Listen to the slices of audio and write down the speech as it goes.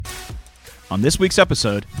On this week's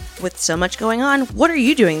episode, with so much going on, what are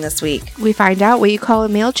you doing this week? We find out what you call a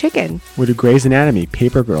male chicken. What do Grey's Anatomy,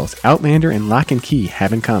 Paper Girls, Outlander, and Lock and Key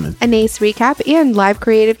have in common? A NACE recap and live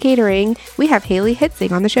creative catering. We have Haley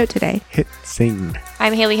Hitzing on the show today. Hitzing.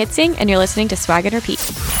 I'm Haley Hitzing, and you're listening to Swag and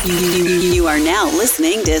Repeat. You are now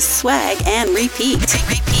listening to Swag and Repeat.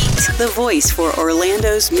 The voice for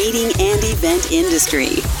Orlando's meeting and event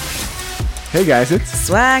industry. Hey guys, it's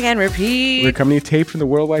Swag and Repeat. We're coming to tape from the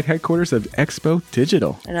worldwide headquarters of Expo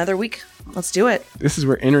Digital. Another week. Let's do it. This is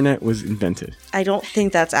where internet was invented. I don't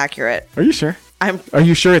think that's accurate. Are you sure? Are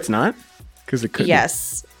you sure it's not? Because it could.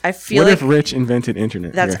 Yes. I feel what like if Rich invented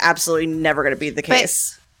internet? that's here? absolutely never going to be the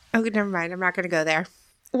case. Oh, never mind. I'm not going to go there.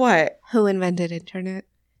 What? Who invented internet?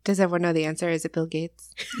 Does everyone know the answer? Is it Bill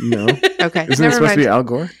Gates? No. Okay. Isn't it supposed to be Al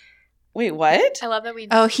Gore? Wait, what? I love that we.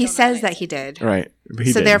 Oh, he says that he did. Right. But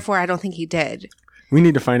he So didn't. therefore, I don't think he did. We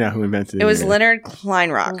need to find out who invented it. It was Leonard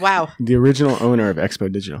Kleinrock. Wow. The original owner of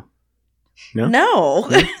Expo Digital. No? No.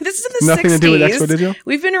 This is in the Nothing 60s. to do with Expo Digital?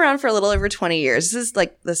 We've been around for a little over 20 years. This is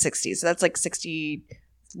like the 60s. So that's like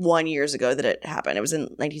 61 years ago that it happened. It was in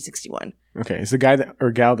 1961. Okay. Is the guy that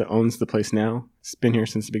or gal that owns the place now? It's been here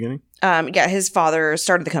since the beginning? Yeah, his father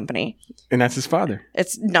started the company. And that's his father.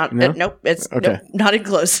 It's not, No? nope, it's Okay. nope, not even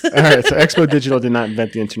close. All right. So Expo Digital did not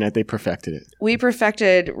invent the internet. They perfected it. We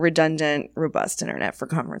perfected redundant, robust internet for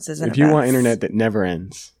conferences and If you want events. internet that never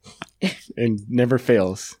ends and never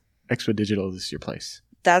fails, Expo Digital is your place.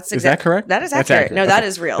 That's Is that correct? That is That's accurate. No, that Okay.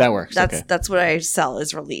 is real. That works. That's Okay. that's what I sell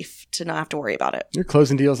is relief to not have to worry about it. You're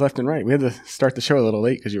closing deals left and right. We had to start the show a little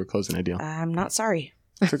late because you were closing a deal. I'm not sorry.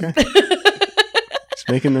 It's okay. Just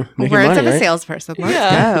making Words money, of a right? salesperson. Let's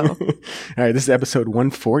Yeah. go. All right, this is episode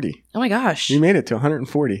 140. Oh my gosh. We made it to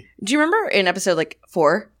 140. Do you remember in episode like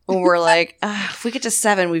 4 when we're like, if we get to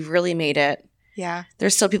 7, we've really made it. Yeah.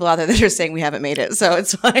 There's still people out there that are saying we haven't made it, so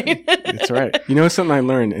it's fine. That's right. You know something I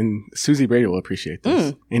learned, and Susie Brady will appreciate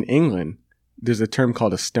this. In England, there's a term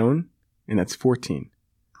called a stone, and that's 14.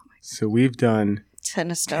 So we've done 10 a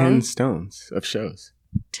 10 stone. stones of shows.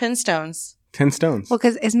 10 stones. 10 stones. Well,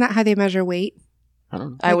 because isn't that how they measure weight? I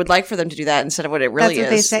don't know. I would like for them to do that instead of what it really That's what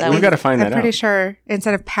they is. say. That We've would- got to find I'm that pretty out. sure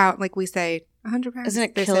instead of pound, like we say 100 pounds. Isn't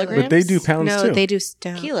it they say, kilograms? But they do pounds No, too. they do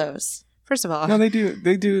stone. kilos. First of all, No, they do.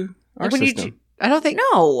 They do our Like when you system. I don't think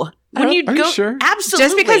No. When you Are you go, sure? absolutely.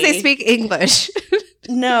 just because they speak English.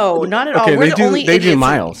 No, not at all. Okay, We're they the do. only They do idiots.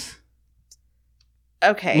 miles.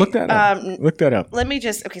 Okay. Look that up. Look that up. Let me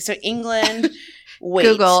just, okay, so England, weight.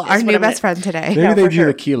 Google, is our what new I'm best gonna- friend today. Maybe Yeah, they for do sure.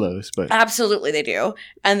 the kilos, but Absolutely, they do.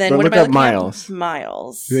 And then But what look am I up looking at? miles.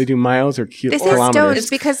 Miles. do they do miles or They say kilometers? stones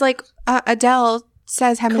because, like, Adele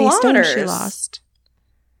says how many stones she Kilometers. lost.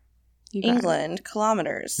 You got it. England,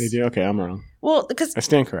 kilometers. They do. Okay, I'm wrong. Well, because I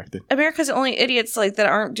stand corrected. America's the only idiots like that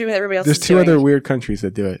aren't doing what everybody else There's is two doing. other weird countries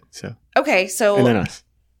that do it. So Okay, so and then us.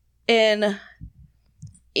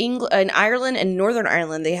 in Ireland and Northern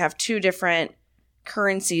Ireland, they have two different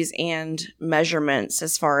currencies and measurements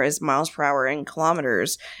as far as miles per hour and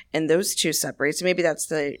kilometers, and those two separate. So maybe that's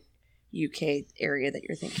the UK area that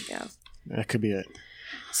you're thinking of. That could be it.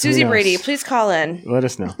 Susie knows? Brady, please call in. Let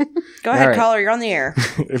us know. Go ahead, All right. caller. You're on the air.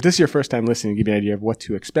 If this is your first time listening, to give you an idea of what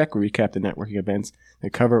to expect, we recap the networking events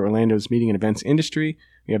that cover Orlando's meeting and events industry.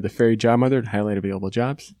 We have the Fairy Job Mother to highlight available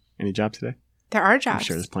jobs. Any jobs today? There are I'm jobs.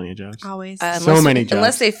 sure there's plenty of jobs. Always. So many jobs.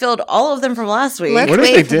 Unless they filled all of them from last week. Let's What if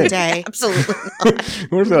wait they for the did? day. Absolutely not.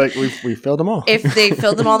 What if they're like, we filled them all? If they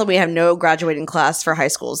filled them all, then we have no graduating class for high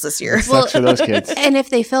schools this year. Sucks for those kids. And if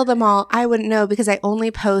they fill them all, I wouldn't know because I only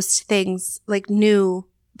post things like new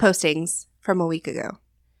postings from a week ago.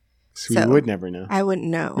 So So- we would never know. I wouldn't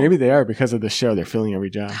know. Maybe they are because of the show. They're filling every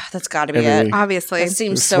job. That's got to be Every it. week. Obviously. That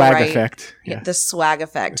seems The so swag right. effect. Yeah, Yeah. the swag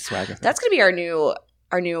effect. The swag effect. That's going to be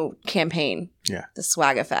our new campaign. Yeah. The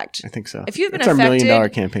swag effect. I think so. If you've been That's our $1 million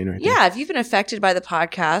affected- campaign right there. Yeah, if you've been affected by the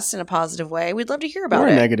podcast in a positive way, we'd love to hear Or about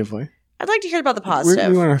a it. negative way. I'd like to hear about the We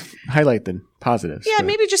positive. want to highlight the positives. Yeah, but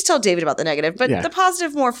maybe just tell David about the negative, but Yeah. the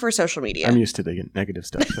positive more for social media. I'm used to the negative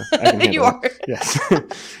stuff. So I can handle You are. it. Yes. All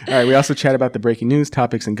right. We also chat about the breaking news,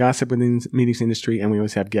 topics, and gossip within the meetings industry, and we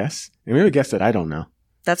always have guests. And we have a guest that I don't know.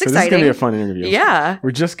 That's So this is exciting. going to be a fun interview. Yeah.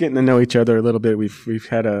 We're just getting to know each other a little bit. We've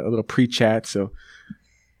had a little pre-chat, so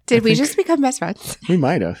Did we think- just become best friends? we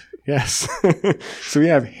might have. Yes. So we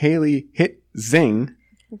have Haley Hitzing.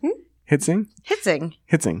 Mhm. Hitzing? Hitzing.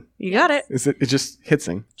 Hitzing. You got it. Is it? It's just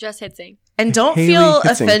Hitzing. Just Hitzing. And don't Haley feel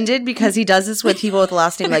Hitzing. offended because he does this with people with the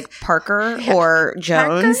last name like Parker or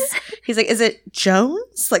Jones. He's like, is it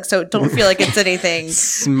Jones? Like, so don't feel like it's anything.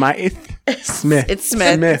 Smythe Smith. It's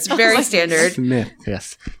Smith. It's very standard. Smith.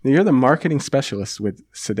 Yes. Now, you're the marketing specialist with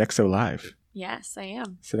Sodexo Live. Yes, I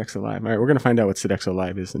am. Sodexo Live. All right, we're going to find out what Sodexo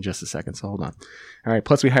Live is in just a second, so hold on. All right,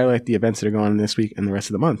 plus we highlight the events that are going on this week and the rest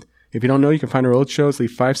of the month. If you don't know, you can find our old shows,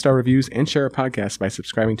 leave 5-star reviews, and share our podcast by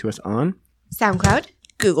subscribing to us on SoundCloud,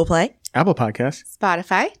 Google Play, Apple Podcasts,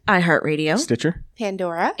 Spotify, iHeartRadio, Stitcher.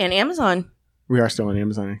 Pandora. and Amazon. We are still on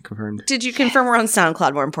Amazon, I confirmed. Did you confirm we're on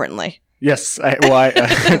SoundCloud, more importantly? Yes, I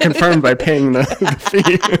confirmed by paying the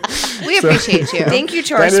fee. We appreciate you. Thank you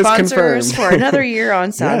to our That is sponsors confirmed. for another year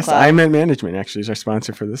on SoundCloud. Yes, IMET Management actually is our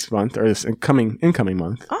sponsor for this month, or this incoming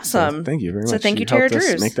month. Awesome. So thank you very much. So thank you, Tara helped us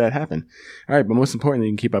Drews. make that happen. All right, but most importantly,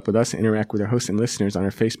 you can keep up with us and interact with our hosts and listeners on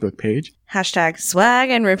our Facebook page. Hashtag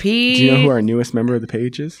swag and repeat. Do you know who our newest member of the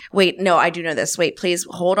page is? Wait, no, I do know this. Wait, please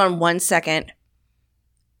hold on 1 second.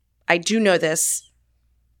 I do know this.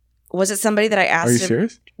 Was it somebody that I asked? Are you if-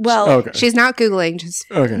 serious? Well, Oh, okay. She's not Googling. Just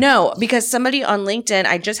Okay. no, because somebody on LinkedIn,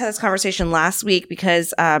 I just had this conversation last week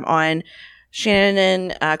because on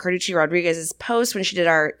Shannon Carducci Rodriguez's post when she did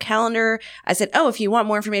our calendar, I said, oh, if you want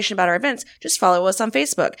more information about our events, just follow us on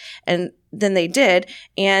Facebook. And then they did.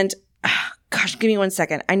 And gosh, give me 1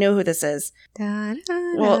 second. I know who this is.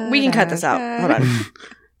 Well, we can cut this out. Hold on.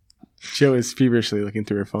 Joe is feverishly looking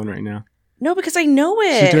through her phone right now. No, because I know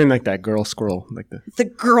it. She's doing like that girl scroll, like the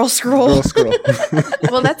girl scroll. girl scroll.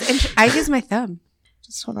 Well, I use my thumb.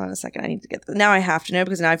 Just hold on a second. I need to get this. Now I have to know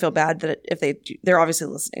because now I feel bad that if they're obviously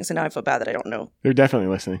listening. So now I feel bad that I don't know. They're definitely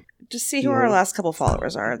listening. Just see who our last couple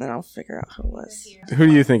followers are, and then I'll figure out who it was. Who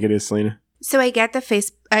do you think it is, Selena? So I get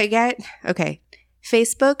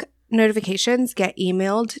Facebook notifications get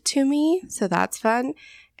emailed to me, so that's fun.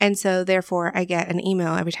 And so therefore I get an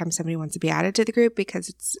email every time somebody wants to be added to the group because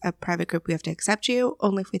it's a private group. We have to accept you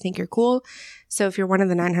only if we think you're cool. So if you're one of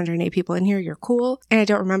the 908 people in here, you're cool. And I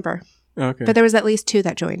don't remember, Okay. but there was at least 2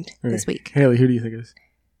 that joined Okay. this week. Haley, who do you think it is?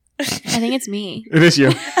 I think it's me. It is you.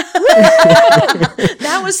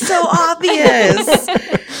 That was so obvious.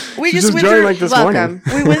 We She just went joined through. like this Welcome.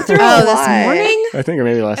 morning. We went through a Oh, lot. this morning? I think, or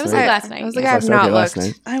maybe last It was night. like last night. I was like, yeah. I have Okay, not last looked.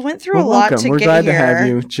 night. I went through Well, a lot welcome. to We're get glad here. to have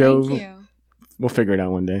you, Joe. Thank you. We'll figure it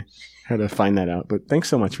out one day how to find that out. But thanks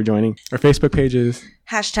so much for joining. Our Facebook pages.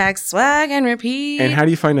 Hashtag swag and repeat. And how do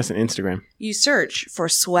you find us on Instagram? You search for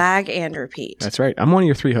swag and repeat. That's right. I'm one of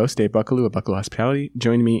your 3 hosts, Dave Buckaloo of Buckaloo Hospitality.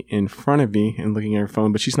 Joining me in front of me and looking at her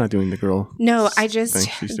phone, but she's not doing the girl. No, I thing just,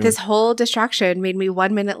 she's doing. this whole distraction made me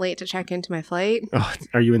 1 minute late to check into my flight. Oh,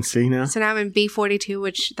 are you in C now? So now I'm in B42,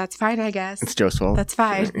 which that's fine, I guess. It's Joe's fault. That's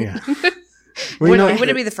fine. Yeah. Well, Wouldn't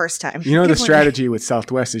it be the first time? You know the strategy with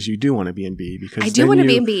Southwest is you do want to be in B because I do then want to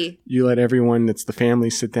be you- in B. You let everyone that's the family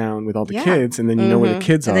sit down with all the Yeah. kids, and then you know where the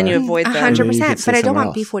kids And are. then you avoid them. And then you can 100%. sit But I don't somewhere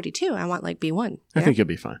want else. B42. I want like B1. I Yeah? think you'll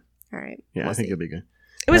be fine. All right. Yeah, We'll I think see. you'll be good.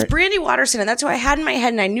 It was Right. Brandy Watterson, and that's who I had in my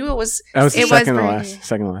head, and I knew it was. That was the It was second to Brandy. last.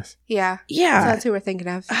 Second to last. Yeah. So Yeah. that's who we're thinking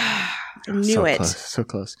of. I knew so it. Close, so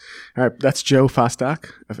close. All right, that's Joe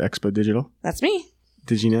Fostock of Expo Digital. That's me.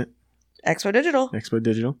 DigiNet, Expo Digital. Expo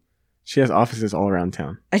Digital. She has offices all around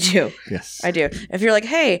town. I do. Yes. I do. If you're like,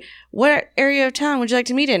 hey, what area of town would you like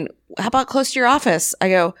to meet in? How about close to your office? I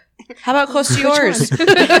go, how about close to yours?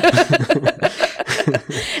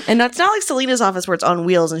 And that's not like Selena's office where it's on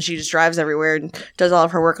wheels and she just drives everywhere and does all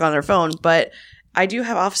of her work on her phone. But I do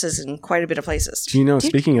have offices in quite a bit of places. Do you know,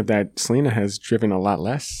 speaking of that, Selena has driven a lot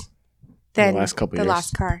less Then the last couple the years.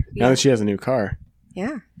 last car. Now Yeah. that she has a new car.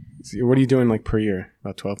 Yeah. So what are you doing like per year?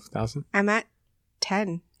 About 12,000? I'm at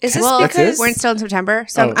 10. Is this Well, That's because we're still in September,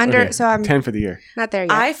 so I'm under. okay. So I'm 10 for the year. not there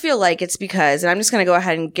yet. I feel like it's because, and I'm just going to go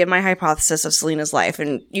ahead and give my hypothesis of Selena's life,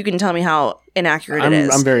 and you can tell me how inaccurate it is.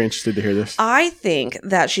 I'm very interested to hear this. I think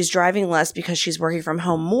that she's driving less because she's working from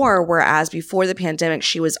home more, whereas before the pandemic,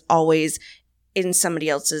 she was always in somebody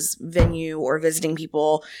else's venue or visiting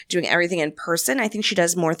people, doing everything in person. I think she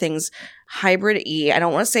does more things hybrid-y. I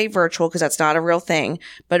don't want to say virtual because that's not a real thing,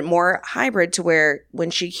 but more hybrid to where when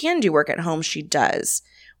she can do work at home, she does,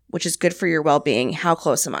 which is good for your well-being. How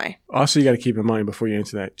close am I? Also, you got to keep in mind before you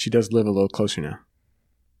answer that, she does live a little closer now.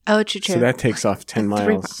 oh, true. So that takes off 10 3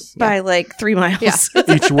 miles. By like 3 miles. Yeah.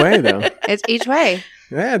 Each way, though. It's each way.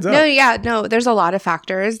 Yeah, it's up. No. There's a lot of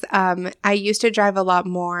factors. I used to drive a lot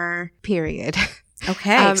more. Period.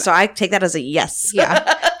 Okay. So I take that as a yes. Yeah.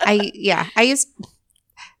 I used.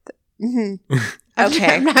 Mhm.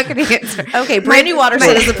 Okay. I'm not going to answer. Okay. Brandy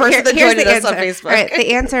Watterson is the person that here's joined the us on answer. Facebook. All right,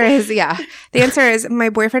 the answer is The answer is my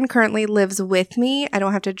boyfriend currently lives with me. I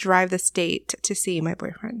don't have to drive the state to see my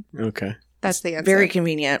boyfriend. Okay. That's the answer. Very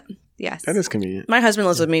convenient. yes. That is convenient. My husband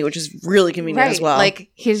lives with me, which is really convenient right. as well. Like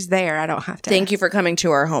he's there. I don't have to. thank you for coming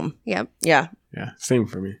to our home. Yep. Yeah. Yeah, same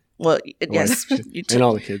for me. Well, yes. Wife. You And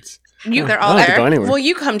all the kids. you, They're I all don't have to there. go anywhere. well,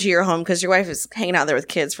 you come to your home because your wife is hanging out there with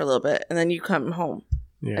kids for a little bit, and then you come home,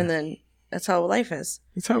 Yeah. and then That's how life is.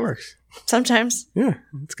 That's how it works. Sometimes. Yeah,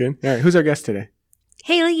 that's good. All right, who's our guest today?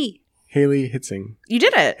 Haley. Haley Hitzing. You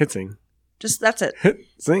did it. Hitzing. Just that's it.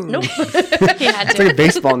 Hitzing. Nope. He had It's to. like a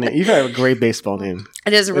baseball name. You have a great baseball name.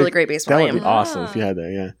 It is a really great baseball That would name. be awesome if you had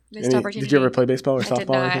that. Yeah. Missed opportunity. Did you ever play baseball or I softball did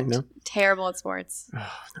or not. anything? No. Terrible at sports.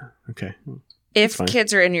 Oh, no. Okay. If fine.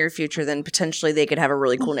 kids are in your future, then potentially they could have a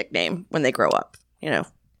really cool nickname when they grow up. You know,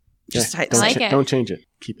 just Yeah, type. don't, like it. don't change it.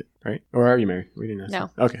 Keep it. Right? Or are you married? We didn't ask. No.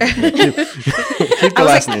 that. Okay. Keep the I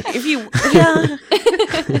was last like, name. if you,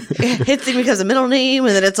 Hit thing becomes a middle name,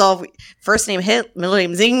 and then it's all first name Hit, middle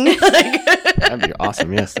name Zing. That'd be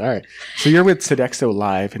awesome. Yes. All right. So you're with Sodexo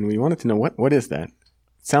Live, and we wanted to know what is that?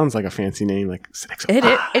 Sounds like a fancy name, like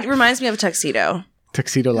Sodexo. It reminds me of a tuxedo.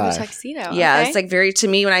 Tuxedo Live. Tuxedo. Yeah, okay. it's like very, to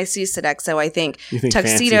me, when I see Sodexo, I think You think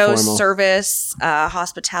fancy, tuxedo, formal. service,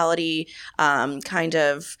 hospitality, kind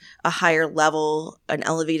of a higher level, an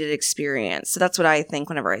elevated experience. So that's what I think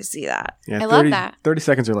whenever I see that. Yeah, I love that. 30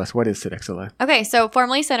 seconds or less. What is Sodexo Live? Okay, so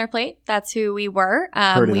formerly Centerplate, that's who we were.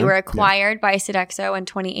 Heard of We them, were yeah. acquired by Sodexo in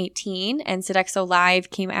 2018, and Sodexo Live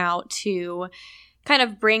came out to kind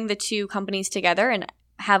of bring the two companies together and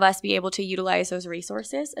have us be able to utilize those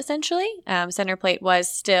resources, essentially. Centerplate was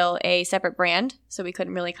still a separate brand, so we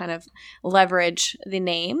couldn't really kind of leverage the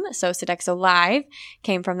name. So Sodexo Live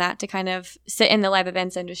came from that to kind of sit in the live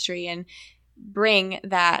events industry and bring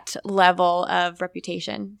that level of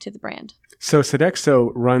reputation to the brand. So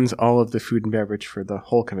Sodexo runs all of the food and beverage for the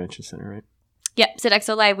whole convention center, right? Yep,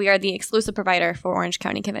 Sodexo Live, we are the exclusive provider for Orange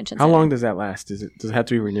County Convention How Center. long does that last? Does it have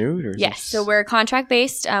to be renewed? Or is Yes, it so we're contract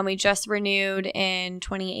based. We just renewed in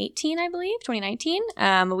 2018, I believe, 2019.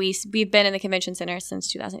 We've been in the convention center since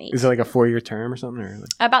 2008. Is it like a 4-year term or something? Or like,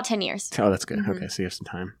 About 10 years. oh, that's good. Mhm. Okay, so you have some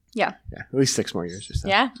time. Yeah. Yeah, at least 6 more years or so.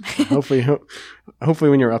 Yeah. hopefully,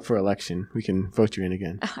 when you're up for election, we can vote you in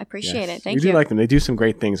again. Oh, I appreciate Yes. it. Thank we you. do like them. They do some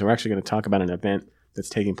great things. We're actually going to talk about an event that's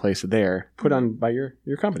taking place there, put on by your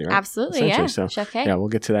company, right? Absolutely, yeah. Essentially. So, Chef K. yeah, we'll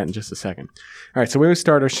get to that in just a second. All right, so we always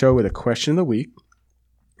start our show with a question of the week.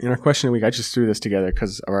 In our question of the week, I just threw this together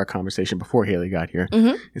because of our conversation before Haley got here.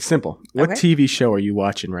 Mhm. It's simple. What Okay. TV show are you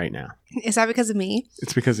watching right now? Is that because of me?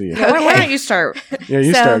 It's because of you. Why don't you start? Yeah,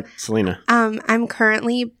 you So- start, Selena. I'm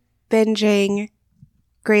currently binging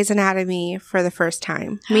Grey's Anatomy for the first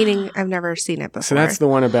time, meaning I've never seen it before. So that's the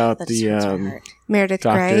one about That's the smart. Meredith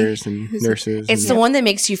Grey. doctors and Who's- nurses. It's and, the one that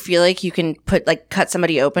makes you feel like you can cut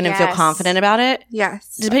somebody open and feel Yes. confident about it.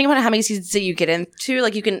 Yes. Depending on how many seasons that you get into,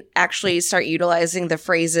 like you can actually start utilizing the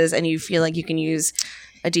phrases and you feel like you can use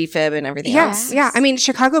a defib and everything Yes. else. Yeah. I mean,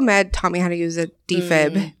 Chicago Med taught me how to use a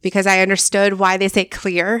defib because I understood why they say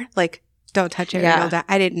clear, like don't touch it. Yeah. Or you'll die.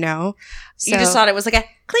 I didn't know. You just thought it was like a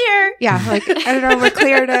clear. Yeah. Like, I don't know. We're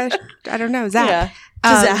clear to, I don't know, zap. Yeah.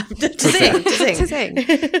 Um, To zap. To sing. to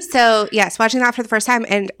sing. So, yes, watching that for the first time.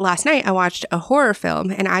 And last night I watched a horror film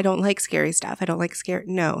and I don't like scary stuff. I don't like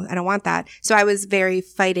No, I don't want that. So I was very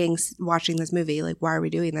fighting watching this movie. Like, why are we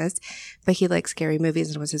doing this? But he likes scary movies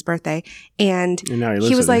and it was his birthday. And And now he lives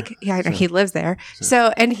he was with like, her. yeah, I know, So- he lives there.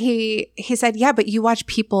 So, and he said, yeah, but you watch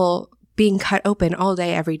people being cut open all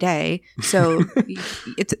day, every day. So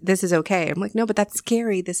this is okay. I'm like, no, but that's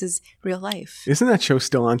scary. This is real life. Isn't that show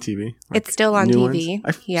still on TV? Like, It's still on new TV.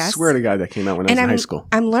 ones? I Yes. swear to God that came out when I was in high school.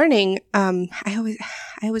 I'm learning. I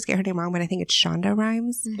always get her name wrong, but I think it's Shonda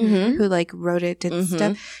Rhimes Mhm. who like wrote it and Mhm.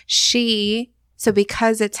 stuff. So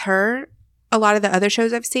because it's her, a lot of the other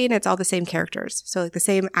shows I've seen, it's all the same characters. So like the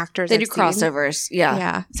same actors. They I've do seen. crossovers. Yeah.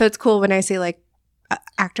 Yeah. So it's cool when I see like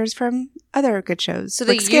actors from other good shows. So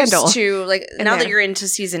they like Scandal. used to In now that there. you're into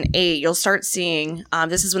season 8, you'll start seeing.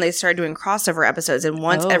 This is when they started doing crossover episodes, and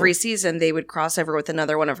once Oh. every season they would cross over with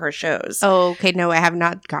another one of her shows. Oh, okay. No, I have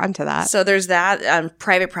not gotten to that. So there's that.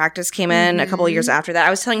 Private Practice came in a couple of years Mhm. after that. I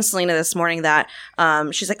was telling Selena this morning that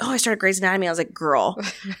she's like, "Oh, I started Grey's Anatomy." I was like, "Girl,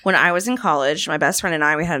 when I was in college, my best friend and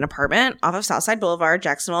I, we had an apartment off of Southside Boulevard,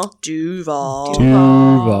 Jacksonville, Duval.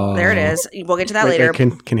 Duval. There it is. We'll get to that Wait, later.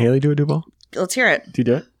 can Haley do a Duval? Let's hear it. Do you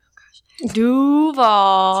do it?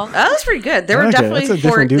 Duval. That was pretty good. There were Okay, definitely that's a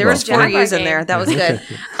 4. different There was Duval. 4 U's in there. That was good.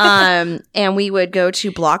 And we would go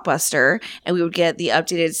to Blockbuster and we would get the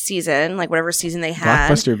updated season, like whatever season they had.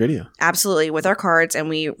 Blockbuster Video. Absolutely, with our cards, and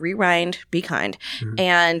we rewind, be kind.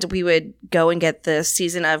 And we would go and get the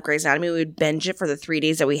season of Grey's Anatomy. We would binge it for the 3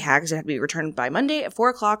 days that we had because it had to be returned by Monday at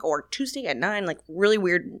 4:00 or Tuesday at 9, like really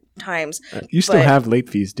weird times. You still But- have late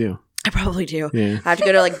fees due. I probably do. Yeah. I have to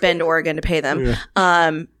go to like Bend, Oregon to pay them.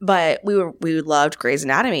 Yeah. But we loved Grey's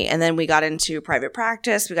Anatomy, and then we got into Private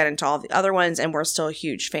Practice. We got into all the other ones, and we're still a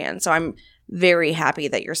huge fan. So I'm very happy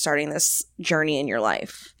that you're starting this journey in your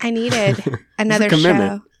life. I needed another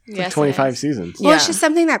commitment. show. It's Yes, like it 25 is. seasons. Well, it's Yeah. just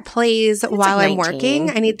something that plays while like I'm 19, working.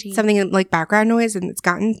 I need 18. something like background noise, and it's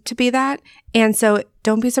gotten to be that. And so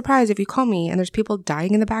don't be surprised if you call me and there's people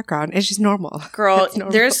dying in the background. It's just normal. Girl, It's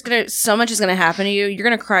normal. there's so much is gonna happen to you. You're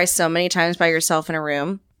gonna cry so many times by yourself in a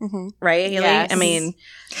room, right, Haley? Yes. I mean,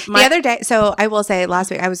 The other day, so I will say last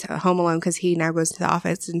week I was home alone because he now goes to the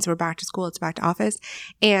office. Since we're back to school, it's back to office.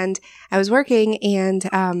 And I was working,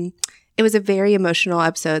 and it was a very emotional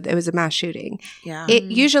episode. It was a mass shooting. yeah, It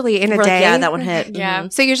usually in a We're like, day. yeah, that one hit. Yeah.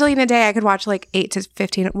 Mhm. So usually in a day, I could watch like 8 to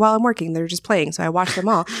 15 while I'm working. They're just playing, so I watch them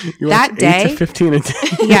all. You that watch 8 to day, 15 a day.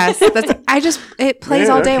 yes, it plays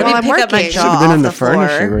Yeah, all day okay. while Let I'm me pick up my working. jaw. Should have been off in the the floor.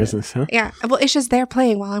 furnishing business, huh? Yeah, well, it's just they're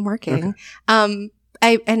playing while I'm working.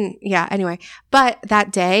 Anyway, but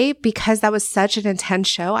that day, because that was such an intense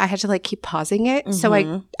show, I had to like keep pausing it. So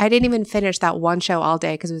Mhm. I didn't even finish that one show all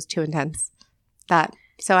day because it was too intense.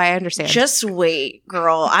 So I understand. Just wait,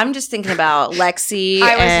 girl. I'm just thinking about Lexi.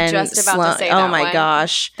 I was and just about to Sloan. say Oh that my one.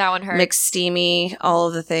 gosh, That one hurt. McSteamy, all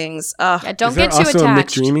of the things. Ugh. Yeah, don't Is there get too also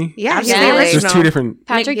attached. a McDreamy? yeah, he's Absolutely. the There's There's original. two different.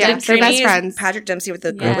 Patrick Yeah, Dempsey. they're best is friends. Patrick Dempsey with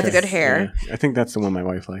the Yes. with the good hair. Yeah. I think that's the one my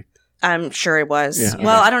wife liked. I'm sure it was. Yeah.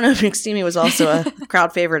 Well, I don't know if McSteamy was also a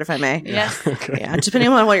crowd favorite, if I may. Yes. Okay. Yeah, depending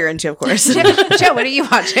on what you're into, of course. Joe, what are you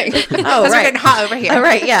watching? Oh, We're right. getting hot over here. All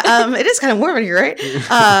right, yeah. It is kind of warm in here,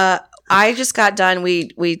 right? I just got done.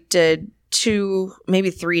 We did 2, maybe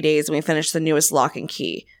 3 days, and we finished the newest Lock and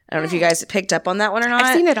Key. I don't know if you guys picked up on that one or not.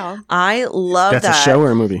 I've seen it all. I love That's that. a show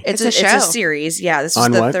or a movie? It's It's a a show. series. Yeah, this is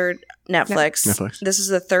On the what? third Netflix. Netflix. This is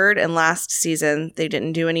the third and last season. They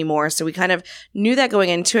didn't do any more, so we kind of knew that going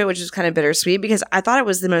into it, which was kind of bittersweet because I thought it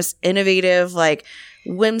was the most innovative, like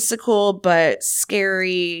whimsical but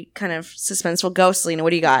scary, kind of suspenseful. Go, Selena. What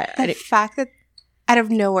do you got? The fact that out of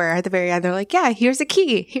nowhere at the very end, they're like, yeah, here's a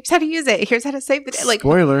key. Here's how to use it. Here's how to save it. Like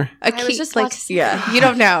Spoiler. a I key. was just like about to say yeah. that. you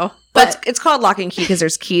don't know. But But it's called Lock and Key because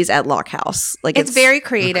there's keys at Lock House. Like it's very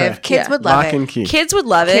creative. Okay. Kids Yeah. would love Lock it. and Key. kids would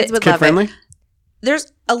love it. Kids would Kid love friendly? it.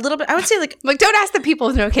 There's a little bit. I would say like Like, don't ask the people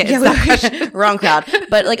with no kids. Yeah, that question. wrong crowd.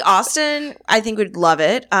 But like Austin, I think would love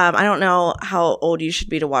it. I don't know how old you should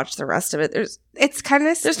be to watch the rest of it. It's kind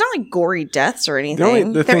of There's not like gory deaths or The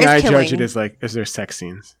anything. There thing is I killing. judge it is like, is there sex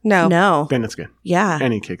scenes? no. No. Then it's good. Yeah.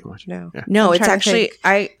 Any kid can watch it. No. Yeah. No, I'm it's trying to actually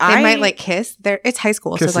think. I They might like kiss. It's high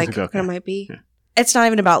school, Kiss so like is okay. it might be. Yeah. it's not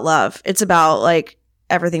even about love. It's about like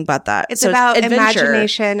everything but that. It's So about adventure.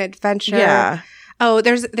 imagination, adventure. Yeah. Oh,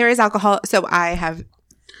 there is alcohol. So I have.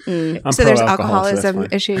 Mm. I'm so there's pro-alcohol, so that's alcoholism fine.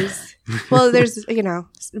 issues. Well, there's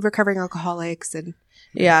recovering alcoholics and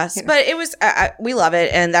Yes, Yeah. but it was we love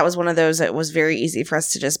it, and that was one of those that was very easy for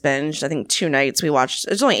us to just binge. I think 2 nights we watched.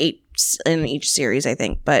 There's only 8 in each series, I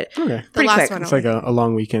think, but Okay. the Pretty last quick. one. It's like a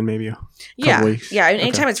long weekend, maybe. yeah, Couple weeks. yeah. And Okay.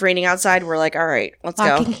 anytime it's raining outside, we're like, all right, let's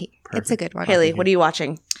Lock go. and Key. It's a good one. Haley, what are you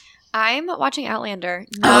watching? I'm watching Outlander.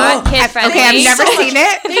 Not kid friendly. Okay, I've never seen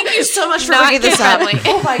it. Thank you so much for Not bringing this kid up. friendly.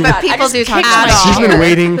 Oh my But god, people I just do talk kicked about my it. She's chair. been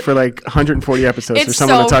waiting for like 140 episodes for It's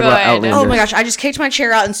someone so to talk about good. Outlander. Oh my gosh, I just kicked my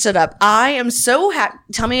chair out and stood up. I am so happy.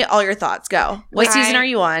 Tell me all your thoughts. Go. What I- season are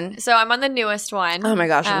you on? So I'm on the newest one. Oh my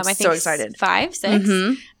gosh, I'm I so think excited. 5, 6.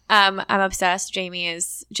 Mhm. I'm obsessed. Jamie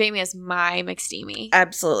is my McSteamy.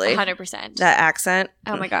 Absolutely. 100%. That accent.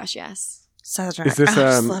 Oh my gosh, yes. Such Is this I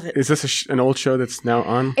just love it. is this an old show that's now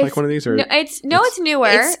on like It's- one of these or it's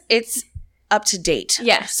newer. It's up to date.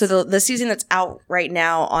 Yes. So the season that's out right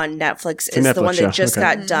now on Netflix a is the Netflix one show. that just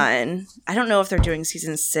Okay. got done. I don't know if they're doing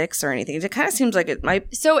season 6 or anything. It kind of seems like it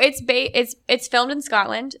might. So it's filmed in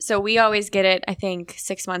Scotland. So we always get it, I think,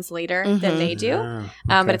 6 months later Mhm. than they do. Oh,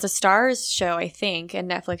 But okay. it's a Stars show, I think,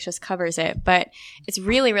 and Netflix just covers it. But it's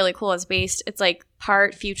really, really cool. It's like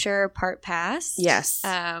part future, part past. Yes.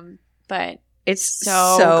 But It's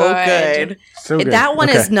so so good. good. So good. That one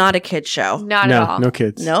Okay. is not a kid show. not no, at all. no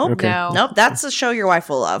kids. Nope. Okay. No. Nope. That's a show your wife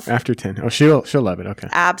will love. After 10. Oh, she'll love it. Okay.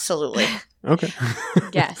 Absolutely. Okay.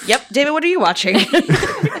 Yes. Yep. David, what are you watching?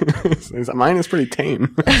 Mine is pretty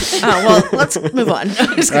tame. Well, let's move on.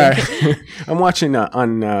 Just All kidding. right. I'm watching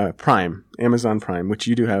on Prime, Amazon Prime, which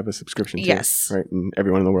you do have a subscription to. Yes. Right. And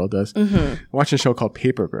everyone in the world does. Mhm. I'm watching a show called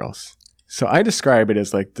Paper Girls. So I describe it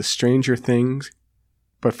as like the Stranger Things,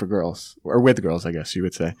 but for girls, or with girls, I guess you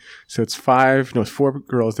would say. So it's 4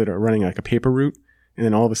 girls that are running like a paper route, and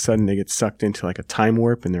then all of a sudden they get sucked into like a time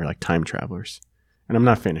warp, and they're like time travelers. And I'm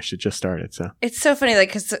not finished; it just started. So It's so funny, like,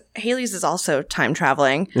 because Haley's is also time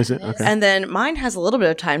traveling, is it okay? and then mine has a little bit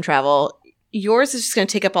of time travel. Yours is just going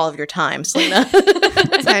to take up all of your time, Selena.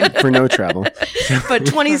 For no travel. But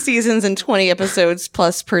 20 seasons and 20 episodes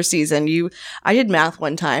plus per season. I did math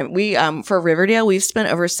one time. We for Riverdale, we've spent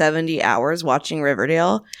over 70 hours watching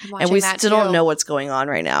Riverdale, I'm and we watching that still too. don't know what's going on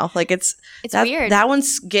right now. Like it's It's weird. That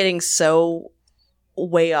one's getting so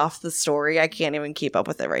way off the story. I can't even keep up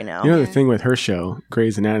with it right now. You know the thing with her show,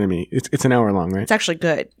 Grey's Anatomy, it's an hour long, right? It's actually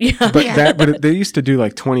good. Yeah. But they used to do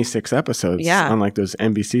like 26 episodes on like those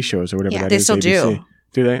NBC shows or whatever that they is. still ABC. do.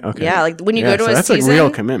 Do they? Okay. Yeah, like when you go to a that's season. like real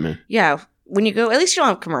commitment. Yeah. When you go, at least you don't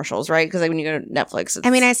have commercials, right? Because like when you go to Netflix, it's, I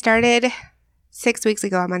mean, I started 6 weeks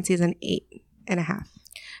ago. I'm on season 8.5.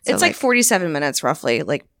 So it's like 47 minutes roughly.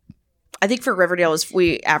 Like I think for Riverdale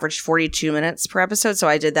we averaged 42 minutes per episode. So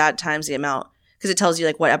I did that times the amount because it tells you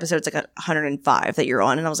like what episode it's like 105 that you're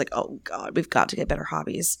on. And I was like, oh God, we've got to get better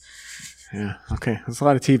hobbies. Yeah. Okay. That's a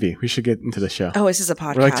lot of TV. We should get into the show. Oh, this is a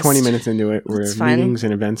podcast. We're like 20 minutes into it. We're That's fine. Meetings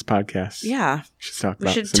and events podcast. Yeah. We should talk We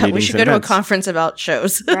about should, some meetings we should and go to a events. conference about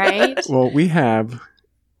shows. Right? Well, we have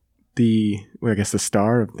the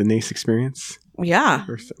star of the NACE experience. Yeah.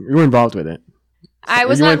 You were involved with it. I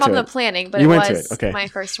was You not went to involved in the it. planning, but You it went to was it. Okay. my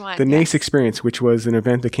first one. The yes. NACE experience, which was an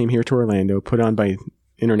event that came here to Orlando, put on by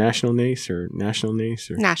International NACE or National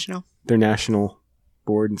NACE or national. their national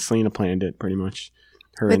board, and Selena planned it pretty much.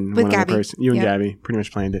 Her With- and with one other Gabby. person. You and Yep. Gabby pretty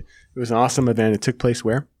much planned it. It was an awesome event. It took place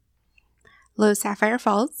where? Low Sapphire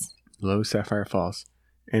Falls Low Sapphire Falls.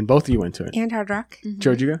 And both of you went to it. and Hard Rock. Mhm.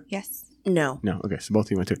 Joe, did you go? Yes. No. No. Okay, so both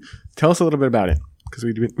of you went to it. Tell us a little bit about it because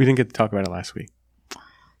we didn't get to talk about it last week.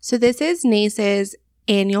 So this is NACE's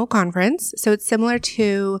annual conference. So it's similar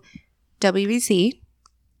to WBC.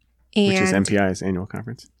 Which is MPI's annual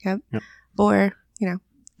conference. Or,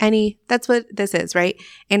 that's what this is, right?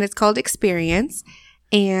 And it's called Experience.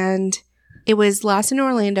 And it was last in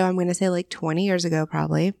Orlando, I'm going to say like 20 years ago,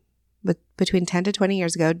 probably. But between 10 to 20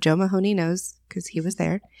 years ago. Joe Mahoney knows because he was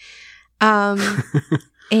there.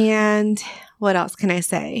 And what else can I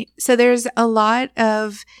say? So there's a lot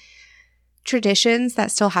of traditions that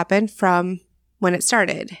still happen from when it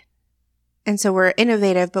started. And so we're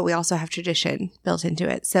innovative, but we also have tradition built into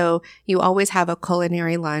it. So you always have a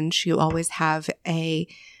culinary lunch. You always have a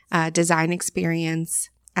design experience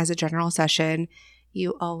as a general session.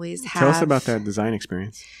 You always have... Tell us about that design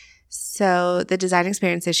experience. So the design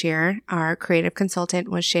experience this year, our creative consultant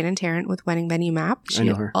was Shannon Tarrant with Wedding Venue Map. I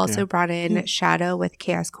know her, also yeah. brought in Shadow with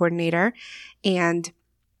Chaos Coordinator, and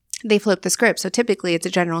they flipped the script. So typically it's a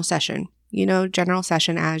general session. General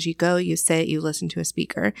session as you go, you sit, you listen to a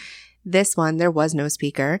speaker. This one, there was no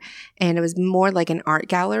speaker, and it was more like an art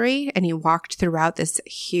gallery, and you walked throughout this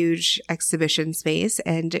huge exhibition space,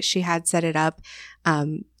 and she had set it up.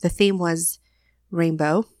 The theme was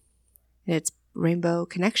rainbow. It's Rainbow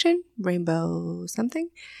Connection, Rainbow something,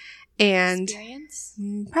 and Experience?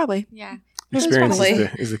 probably. Yeah. Experience probably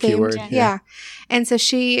is the key themed. word. Yeah. And so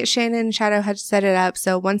Shannon and Shadow had set it up.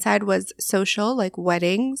 So one side was social, like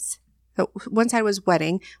weddings. So one side was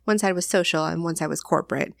wedding, one side was social, and one side was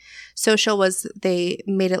corporate. Social was, they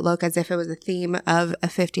made it look as if it was a theme of a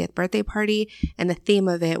 50th birthday party, and the theme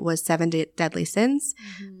of it was 7 deadly sins,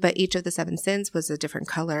 but each of the 7 sins was a different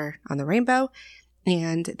color on the rainbow,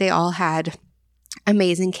 and they all had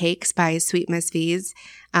amazing cakes by Sweet Miss V's.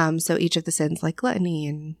 So each of the sins, like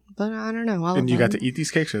gluttony but I don't know. And you got to eat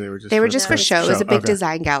these cakes, or they were just for show. It was a big Okay.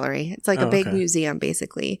 design gallery. It's like a big okay. museum,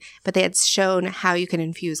 basically. But they had shown how you can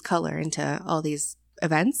infuse color into all these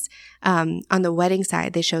events. On the wedding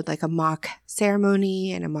side, they showed like a mock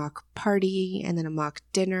ceremony and a mock party and then a mock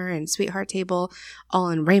dinner and sweetheart table, all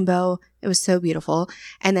in rainbow. It was so beautiful.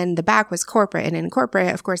 And then the back was corporate. And in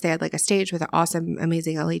corporate, of course, they had like a stage with an awesome,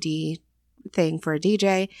 amazing LED thing for a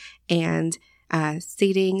DJ and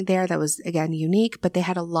seating there that was, again, unique, but they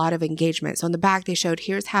had a lot of engagement. So in the back, they showed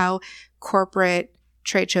here's how corporate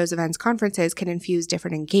trade shows, events, conferences can infuse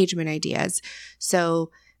different engagement ideas. So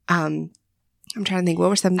I'm trying to think, what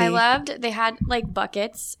were some of the... I loved, they had like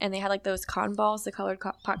buckets and they had like those cotton balls, the colored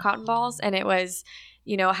cotton balls. And it was,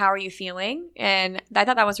 how are you feeling? And I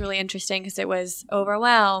thought that was really interesting because it was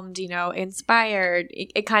overwhelmed, inspired.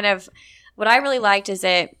 It kind of, what I really liked is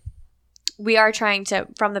we are trying to,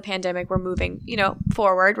 from the pandemic, we're moving,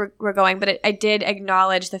 forward, we're going, but I did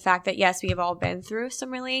acknowledge the fact that, yes, we have all been through some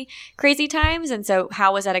really crazy times. And so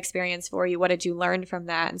how was that experience for you? What did you learn from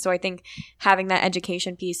that? And so I think having that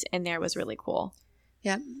education piece in there was really cool.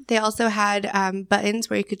 Yeah. They also had buttons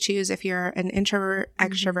where you could choose if you're an introvert,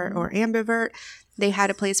 extrovert, or ambivert. They had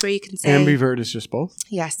a place where you can say... Ambivert is just both?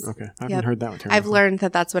 Yes. Okay. I haven't heard that one. I've learned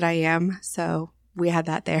that that's what I am. So we had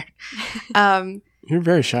that there. You're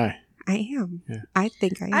very shy. I am. Yeah. I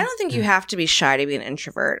think I am. I don't think you have to be shy to be an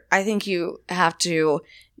introvert. I think you have to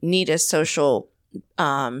need a social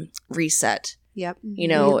reset. Yep.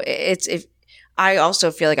 It's if I also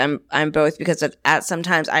feel like I'm both because at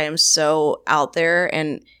sometimes I am so out there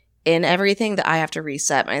and in everything that I have to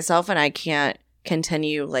reset myself and I can't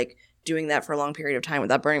continue like doing that for a long period of time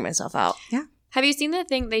without burning myself out. Yeah. Have you seen the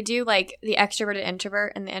thing they do, like the extroverted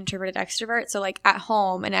introvert and the introverted extrovert? So like at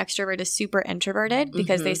home, an extrovert is super introverted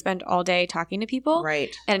because they spend all day talking to people.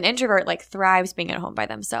 Right. And an introvert like thrives being at home by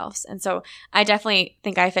themselves. And so I definitely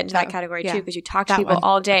think I fit into that category too, because you talk to people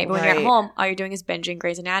all day. But when you're at home, all you're doing is binging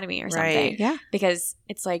Grey's Anatomy or something. Right. Yeah. Because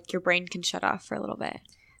it's like your brain can shut off for a little bit.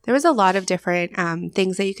 There was a lot of different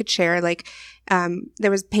things that you could share. Like there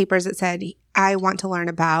was papers that said, I want to learn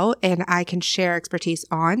about and I can share expertise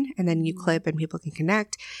on, and then you clip and people can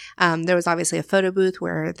connect. There was obviously a photo booth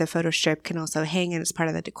where the photo strip can also hang and it's part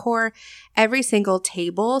of the decor. Every single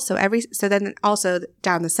table. So then also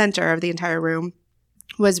down the center of the entire room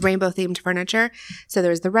was rainbow themed furniture. So there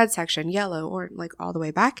was the red section, yellow, or like all the way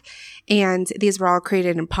back. And these were all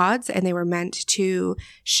created in pods, and they were meant to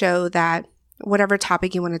show that whatever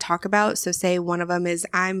topic you want to talk about. So say one of them is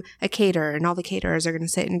I'm a caterer, and all the caterers are going to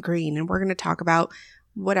sit in green, and we're going to talk about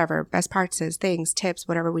whatever best practices, things, tips,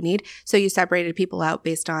 whatever we need. So you separated people out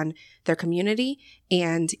based on their community,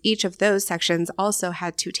 and each of those sections also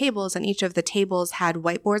had 2 tables, and each of the tables had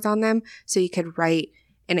whiteboards on them so you could write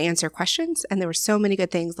and answer questions. And there were so many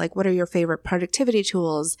good things, like what are your favorite productivity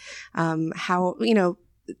tools? How,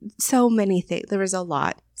 so many things. There was a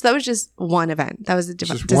lot. So that was just one event. That was a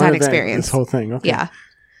design experience. This whole thing. Okay. Yeah.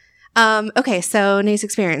 Okay. So NACE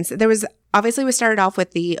experience. There was, obviously we started off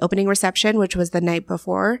with the opening reception, which was the night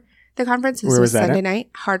before the conference. This was Sunday night,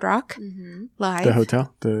 Hard Rock live. The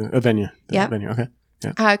hotel, the venue. Venue. Okay.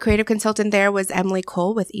 Yeah. Creative consultant there was Emily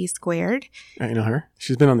Cole with E Squared. I know her.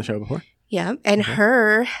 She's been on the show before. Yeah. And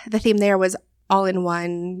the theme there was all in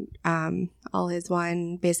one, all is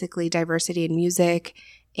one, basically diversity in music.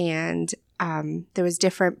 And there was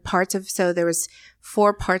different parts so there was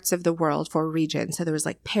 4 parts of the world, 4 regions. So there was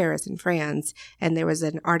like Paris and France, and there was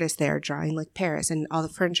an artist there drawing like Paris, and all the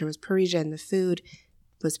furniture was Parisian. The food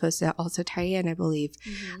was supposed to also tie in, I believe.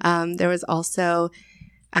 There was also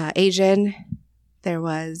Asian. There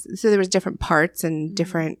was different parts and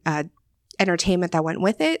different entertainment that went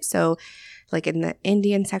with it. So like in the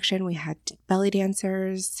Indian section, we had belly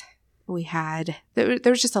dancers. There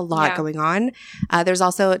was just a lot going on. There's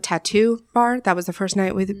also a tattoo bar. That was the first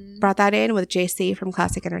night we brought that in with JC from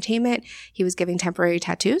Classic Entertainment. He was giving temporary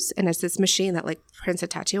tattoos, and it's this machine that like prints a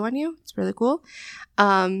tattoo on you. It's really cool.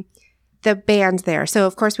 The band there. So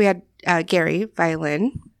of course we had Gary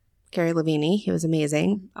violin, Gary Lavini. He was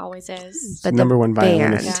amazing. Always is. But number one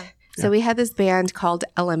violinist. Yeah. So we had this band called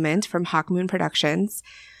Element from Hawk Moon Productions.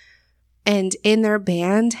 And in their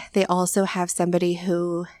band, they also have somebody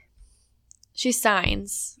who... She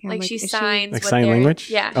signs. Yeah, like she signs. Like with sign their, language?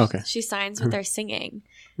 Yeah. Okay. She signs with their singing.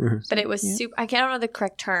 But it was super... I don't know the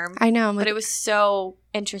correct term. I know. But it was so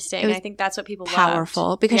interesting. I think that's what people powerful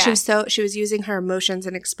loved. Because she was using her emotions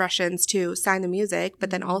and expressions to sign the music, but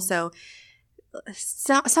then also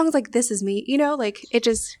songs like This Is Me, like it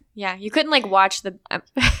just... Yeah, you couldn't like watch the...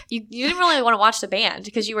 you didn't really want to watch the band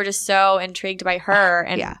because you were just so intrigued by her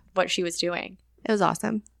and what she was doing. It was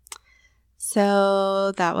awesome.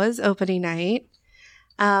 So that was opening night.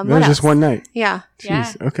 That was just one night. Yeah. Jeez.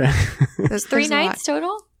 Yeah. Okay. There's 3 nights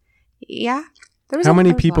total? Yeah. How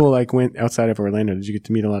many people like went outside of Orlando? Did you get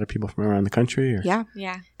to meet a lot of people from around the country? Or?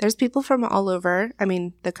 Yeah. There's people from all over. I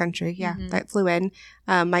mean, the country. Yeah, that flew in.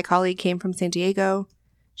 My colleague came from San Diego.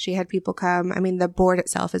 She had people come. I mean, the board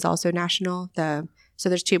itself is also national. So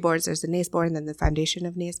there's 2 boards. There's the NACE board and then the Foundation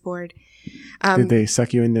of NACE board. Did they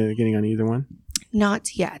suck you into getting on either one?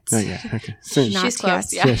 Not yet. Not yet. Okay. Soon. She's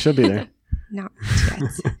close. Yeah, she'll be there. Not yet.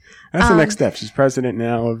 That's the next step. She's president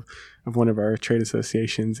now of one of our trade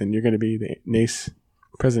associations, and you're going to be the NACE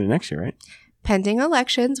president next year, right? Pending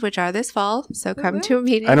elections, which are this fall. So come to a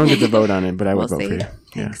meeting. I don't get to vote on it, but I would vote see. for you.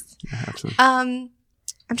 Thanks. Yeah, absolutely.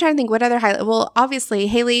 I'm trying to think what other highlight. Well, obviously,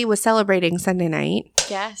 Haley was celebrating Sunday night.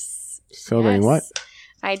 Yes. Celebrating what?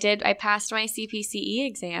 I did. I passed my CPCE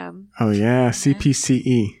exam. Oh, yeah.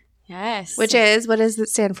 CPCE. Yes. What does it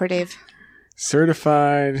stand for, Dave?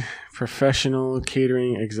 Certified Professional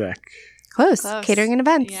Catering Exec. Close. Catering and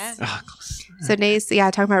events. Yeah. Oh, close. So NACE,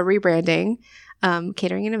 talking about rebranding,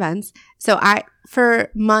 catering and events. So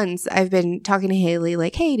for months, I've been talking to Haley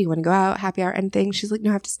like, hey, do you want to go out, happy hour, anything? She's like,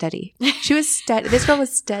 no, I have to study. She was this girl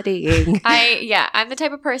was studying. I'm the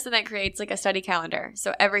type of person that creates like a study calendar.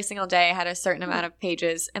 So every single day I had a certain amount of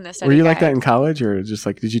pages in the study Were you guide. like that in college, or just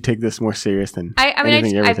like, did you take this more serious than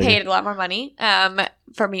I paid a lot more money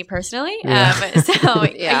for me personally. Yeah. I definitely I took a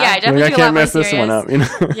lot can't more mess this serious. one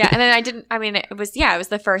up. Yeah, and then it was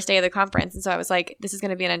the first day of the conference, and so I was like, this is going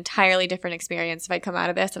to be an entirely different experience if I come out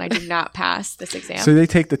of this and I do not pass this exam. So they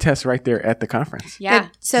take the test right there at the conference. Yeah.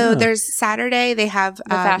 So there's Saturday, they have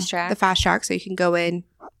fast track. the fast track, so you can go in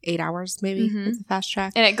 8 hours, maybe. Mhm. It's a fast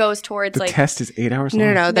track. And it goes towards The like test is 8 hours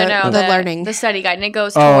long? No, the learning. the study guide, and it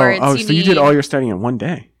goes Oh, towards. so you did all your studying in one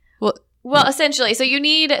day. Well, essentially, so you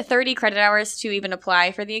need 30 credit hours to even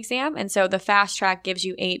apply for the exam, and so the fast track gives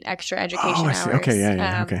you 8 extra education I see. hours Okay,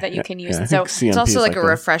 yeah, okay. that you Yeah, can use. yeah, I And so think CMP It's also is like a the-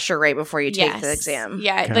 refresher rate before you take yes. the exam.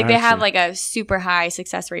 Yeah, like they have Gotcha. like a super high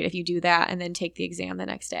success rate if you do that and then take the exam the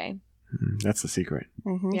next day. That's the secret.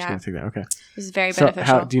 Mhm. Yeah, Gonna take that. Okay. this is very So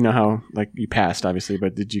beneficial. how do you know how like you passed obviously,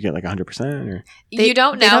 but did you get like 100% or you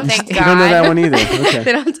don't they know, don't- thank you God. don't know that one either? Okay.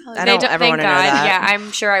 They don't tell you. I don't ever thank wanna know God. that. Yeah,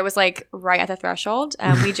 I'm sure I was like right at the threshold.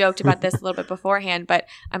 We joked about this a little bit beforehand, but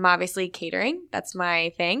I'm obviously catering. That's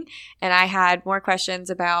my thing. And I had more questions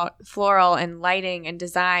about floral and lighting and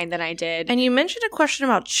design than I did. And you mentioned a question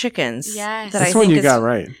about chickens. Yes. That That's I one think you is got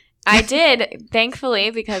right. I did,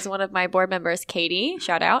 thankfully, because one of my board members, Katie,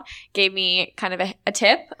 shout out, gave me kind of a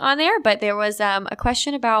tip on there. But there was a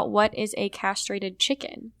question about what is a castrated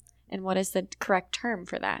chicken and what is the correct term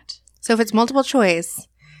for that. So if it's multiple choice,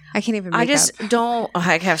 I can't even make I just up. don't.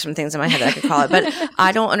 I have some things in my head that I could call it, but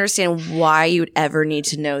I don't understand why you would ever need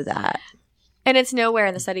to know that. And it's nowhere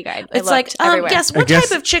in the study guide. I It's like, looked everywhere. guess I what guess-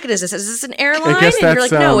 type of chicken is this? Is this an airline? guess And you're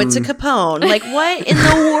like, that's, no, it's a Capone. Like, what in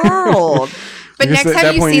the world? But I guess next at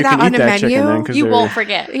time you point see that can on eat a that chicken then, menu, 'cause You they're- won't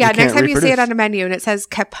forget. yeah, You next can't time you see it reproduce. on a menu and it says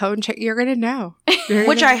Capone chicken, you're gonna know. You're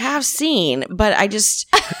Which gonna I have seen, but I just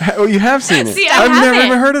Oh, you have seen it. See, I I've never haven't.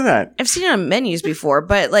 even heard of that. I've seen it on menus before,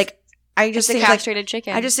 but like I just It's a think like castrated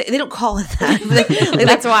chicken. I just they don't call it that. Like,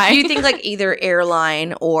 That's why. you think like either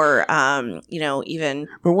airline or even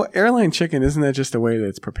But what airline chicken isn't that just the way that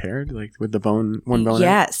it's prepared, like with the bone, one bone? out?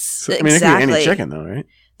 yes, So, I mean, exactly. it could be any chicken though, right?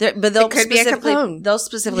 But they'll It could be a specifically Capone. they'll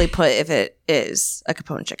specifically put if it is a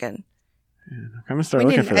Capone chicken. I'm gonna start we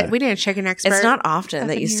looking need, for that. we need a chicken expert. It's not often up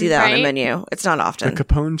that in you here. see that on a Right? menu. It's not the often.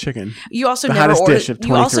 Capone chicken. You also the never hottest order. dish of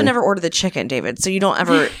You also 23. never order the chicken, David. So you don't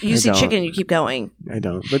ever. You I see don't. chicken, and you keep going. I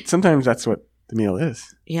don't, but sometimes that's what the meal is.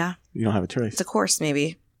 Yeah, You don't have a choice. it's a course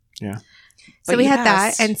maybe. Yeah. So But we you had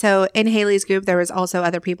passed. that. And so in Haley's group, there was also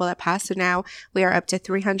other people that passed. So now we are up to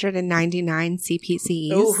 399 CPCs.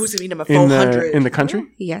 Oh, who's gonna eat them a In 400 the country,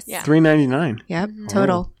 Yes. Yeah. $3.99. Yep. Mhm.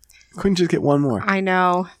 Total. Couldn't just get one more. I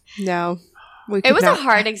know. No. We It could was not- a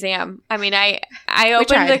hard exam. I mean, I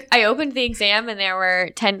tried. opened the exam and there were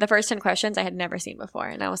the first 10 questions I had never seen before,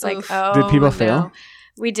 and I was like, Oof. oh, Did people no. fail?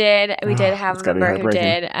 We did have that's a gotta be member who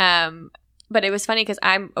heartbreaking. did. But it was funny because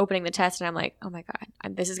I'm opening the test and I'm like, oh my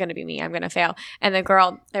God, this is going to be me. I'm going to fail. And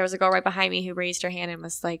there was a girl right behind me who raised her hand and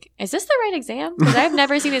was like, is this the right exam? Because I've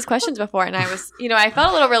never seen these questions before. And I was, I felt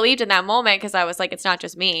a little relieved in that moment because I was like, it's not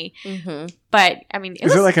just me. Mm-hmm. But I mean,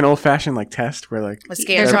 Is it like an old fashioned like test where like A There's a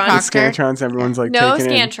Scantron. the proctor. Scantrons, everyone's like no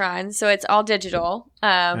taking in Scantron. So it's all digital.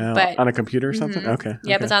 But on a computer or something? Mhm. Okay.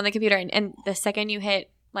 Yep, okay. it's on the computer. And the second you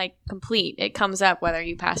hit like complete, it comes up whether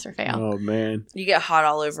you pass or fail. Oh man. You get hot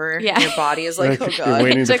all over. Yeah. Your body is like, Like, oh you're god.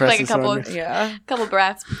 waiting It to took press like a this couple, on. Yeah. couple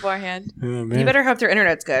breaths beforehand. Oh, man. You better hope their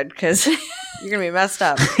internet's good because you're gonna be messed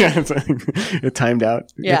up. Yeah, it's like, it timed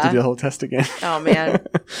out. You have to Yeah. do the whole test again. Oh man.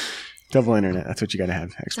 Double internet. That's what you got to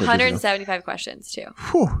have. Expert digital. 175 questions too.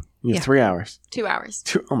 Whew. You have Yeah. 3 hours. 2 hours.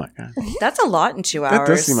 Oh my god. That's a lot in 2 hours. That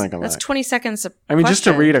does seem like a That's lot. 20 seconds. I mean, just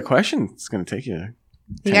to question. read a question, it's going to take you.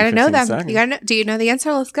 You 10, got to know 15 them. seconds. You got to know. Do you know the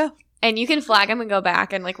answer? Let's go. And you can flag them and go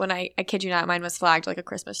back. And like when I kid you not, mine was flagged like a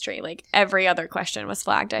Christmas tree. Like every other question was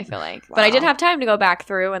flagged, I feel like. But I did Wow. have time to go back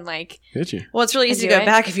through and like, Did you? Well, it's really And easy to do go it.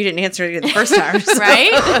 back if you didn't answer it the first time. so- Right?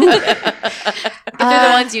 if they're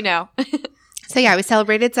the ones you know. So yeah, we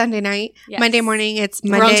celebrated Sunday night. Yes. Monday morning, it's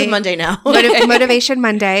We're on Monday. to Monday now. Motivation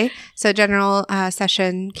Monday. So general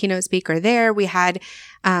session keynote speaker there. We had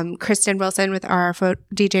Kristen Wilson with our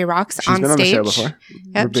DJ Rocks She's on been stage. on the show before.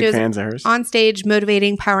 We're Yep, she big was fans of hers. on stage,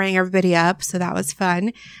 motivating, powering everybody up. So that was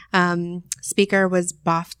fun. Speaker was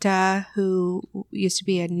Bafta, who used to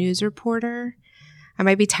be a news reporter. I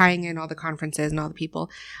might be tying in all the conferences and all the people.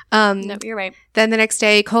 No, you're right. Then the next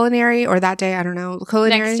day, culinary, or that day, I don't know.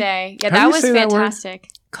 Culinary. Next day. Yeah, How do that you was say that word? fantastic.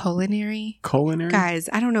 Culinary. Culinary? Guys,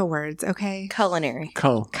 I don't know words, okay? Culinary.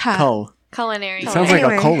 Cull. Cu- Cull. Culinary. It sounds like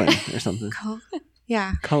Anyway. a colon or something.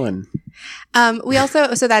 Yeah. Cullen. We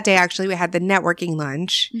also, so that day actually, we had the networking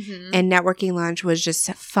lunch. Mhm. And networking lunch was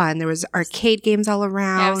just fun. There was arcade games all Yeah, it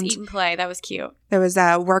around. was eat and play. That was cute. There was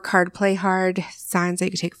work hard, play hard signs that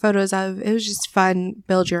you could take photos of. It was just fun.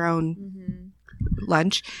 Build your own Mm-hmm.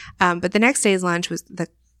 lunch. But the next day's lunch was the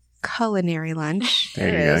culinary lunch. There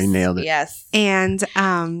you go. You nailed it. Yes. And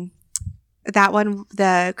that one,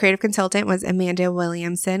 the creative consultant was Amanda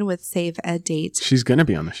Williamson with Save a Date. She's going to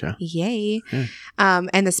be on the show. Yay. Yeah.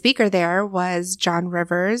 And the speaker there was John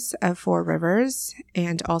Rivers of Four Rivers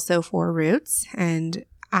and also Four Roots. And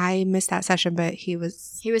I missed that session, but he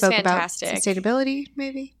spoke fantastic. about sustainability,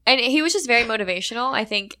 maybe. And he was just very motivational. I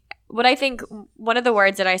think one of the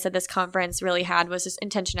words that I said this conference really had was just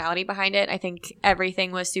intentionality behind it. I think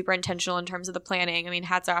everything was super intentional in terms of the planning. I mean,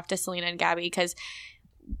 hats off to Selena and Gabby because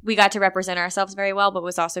we got to represent ourselves very well, but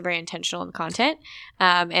was also very intentional in the content.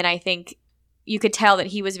 And I think you could tell that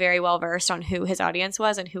he was very well versed on who his audience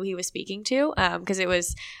was and who he was speaking to. Because it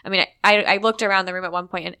was, I mean, I looked around the room at one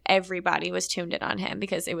point and everybody was tuned in on him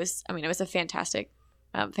because it was a fantastic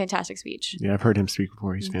speech. Yeah, I've heard him speak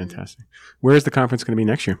before. He's fantastic. Where is the conference going to be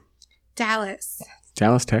next year? Dallas,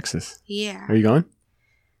 Texas. Yeah. Are you going?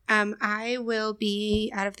 I will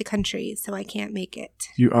be out of the country, so I can't make it.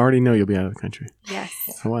 You already know you'll be out of the country. Yes.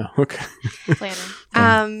 Oh, wow. Okay.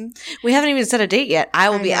 Planning. We haven't even set a date yet. I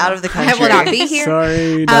will be out of the country. I will not be here.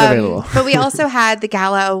 Sorry, not available. But we also had the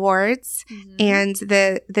Gala Awards, and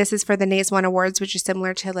this is for the NACE 1 Awards, which is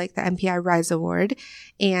similar to like the MPI Rise Award.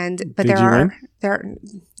 But Did you win?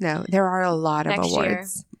 there are a lot of Next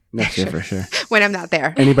awards. Next year for sure. When I'm not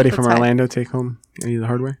there. Anybody That's from fine. Orlando take home any of the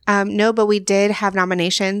hardware? No, but we did have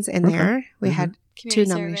nominations in there. We had Community 2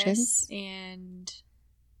 nominations. service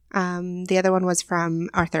and The other one was from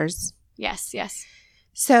Arthur's. yes.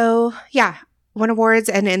 So, yeah, 1 Awards.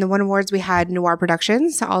 And in the 1 Awards, we had Noir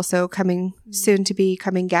Productions also coming soon to be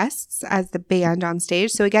coming guests as the band on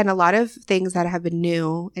stage. So, again, a lot of things that have been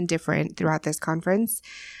new and different throughout this conference.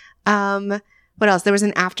 What else? There was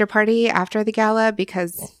an after party after the gala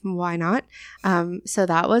because why not? So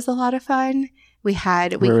that was a lot of fun.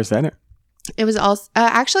 Where was that at? It was also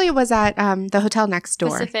actually it was at the hotel next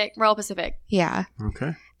door. Royal Pacific. Yeah.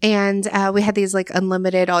 Okay. And we had these like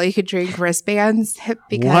unlimited all you could drink wristbands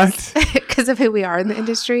because of who we are in the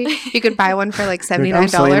industry. You could buy one for like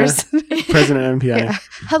 $79. President MPI. Yeah.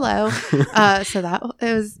 Hello. So that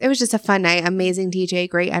it was just a fun night. Amazing DJ,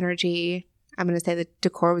 great energy. I'm going to say the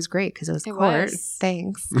decor was great because it was court.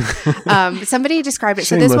 Thanks. Somebody described it.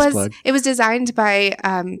 Shameless So this was plug. It was designed by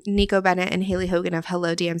Nico Bennett and Haley Hogan of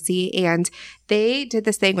Hello DMC, and they did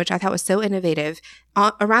this thing which I thought was so innovative.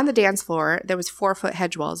 Around the dance floor, there was 4-foot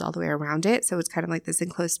hedge walls all the way around it, so it's kind of like this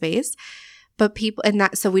enclosed space. But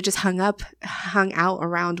so we just hung out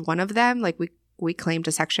around one of them, like we claimed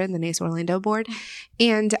a section, the NACE Orlando board,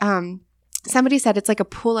 and somebody said it's like a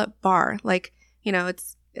pull-up bar, like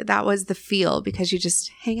that was the feel because you just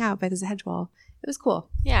hang out by this hedge wall. It was cool.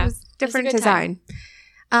 Yeah. It was different good design.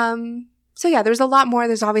 So yeah, there's a lot more.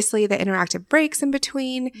 There's obviously the interactive breaks in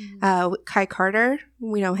between. Kai Carter,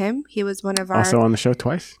 we know him. He was one of our also on the show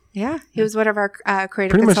twice. Yeah, he was one of our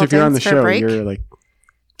creative Pretty much consultants if you're on the for show, Break. you're like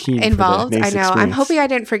keen Involved. For the I NACE know. I'm experience. hoping I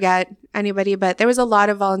didn't forget anybody, but there was a lot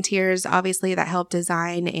of volunteers, obviously, that helped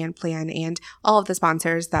design and plan, and all of the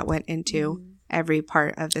sponsors that went into every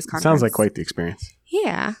part of this conference. Sounds like quite the experience.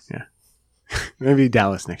 Yeah. Maybe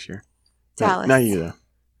Dallas next year. Dallas. Not you though.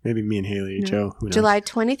 Maybe me and Haley or Joe. Who knows? July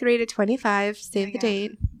 23 to 25. Save the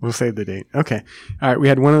date. We'll save the date. Okay. All right. We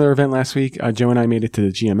had one other event last week. Joe and I made it to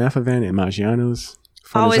the GMF event at Maggiano's.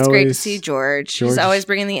 Fun as Always great to see George. He's always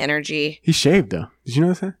bringing the energy. He shaved though. Did you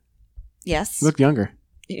notice that? Yes. He looked younger.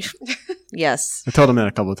 Yes. I told him that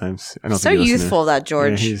a couple of times. I don't So think he listened to youthful, it. that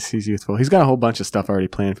George. Yeah, he's youthful. He's got a whole bunch of stuff already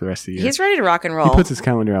planned for the rest of the year. He's ready to rock and roll. He puts his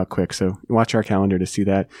calendar out quick, so watch our calendar to see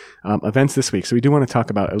that. Events this week. So we do want to talk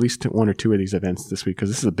about at least 1 or 2 of these events this week because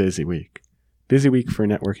this is a busy week. Busy week for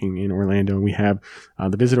networking in Orlando. We have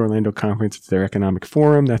the Visit Orlando Conference. It's their economic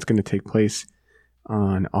forum. That's going to take place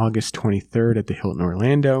on August 23rd at the Hilton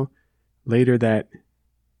Orlando. Later that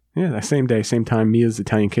same day, same time, Mia's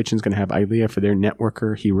Italian Kitchen is going to have ILEA for their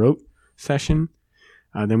Networker He Wrote session.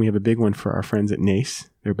 Then we have a big one for our friends at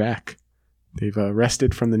NACE. They're back. They've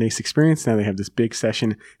rested from the NACE experience. Now they have this big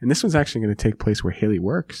session. And this one's actually going to take place where Haley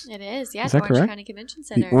works. It is. Yeah. Is that Orange correct? County Convention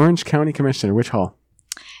Center. The Orange County Convention Center. Which hall?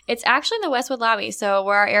 It's actually in the Westwood lobby. So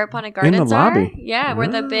where our aeroponic gardens In the lobby? are. Yeah. Where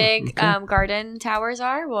the big okay. garden towers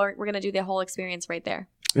are. We're going to do the whole experience right there.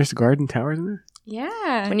 There's garden towers in there?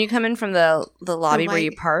 Yeah. When you come in from the lobby where you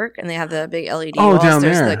white- park and they have the big LED Oh, walls, down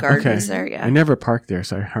there's there. the gardens Okay. there. Yeah. I never park there,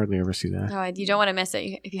 so I hardly ever see that. No, you don't want to miss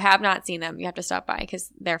it. If you have not seen them, you have to stop by because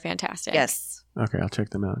they're fantastic. Yes. Okay, I'll check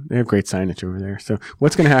them out. They have great signage over there. So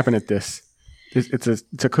what's going to happen at this?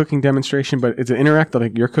 It's a cooking demonstration, but it's an interactive.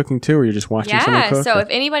 Like you're cooking too, or you're just watching someone Yeah. cook? So or- if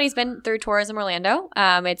anybody's been through Tourism Orlando,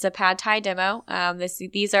 it's a pad thai demo.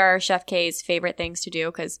 These are Chef K's favorite things to do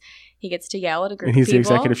because he gets to yell at a group and he's of the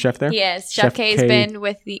people. executive chef there? He is. Chef K's K. been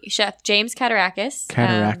with the Chef James Katarakis.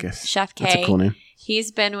 Katarakis. Chef K. That's a cool name.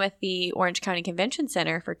 He's been with the Orange County Convention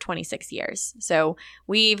Center for 26 years. So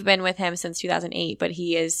we've been with him since 2008, but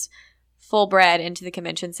he is full bred into the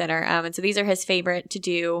convention center. And so these are his favorite to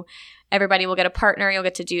do. Everybody will get a partner. You'll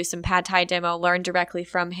get to do some pad thai demo, learn directly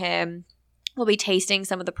from him. We'll be tasting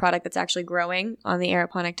some of the product that's actually growing on the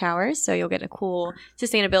aeroponic towers. So you'll get a cool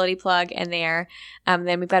sustainability plug in there.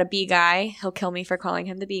 Then we've got a bee guy. He'll kill me for calling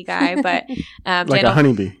him the bee guy, but like Daniel, a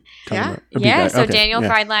honeybee. Yeah. yeah. So Okay, Daniel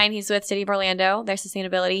yeah. Friedline, he's with City of Orlando. Their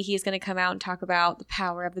sustainability. He's going to come out and talk about the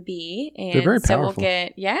power of the bee. And They're very so powerful.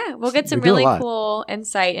 we'll get some They do a really lot. cool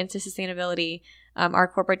insight into sustainability. Our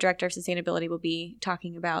corporate director of sustainability will be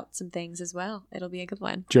talking about some things as well. It'll be a good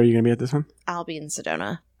one. Joe, you going to be at this one? I'll be in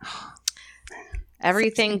Sedona.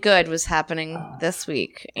 Everything good was happening this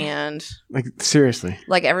week, and Like, seriously.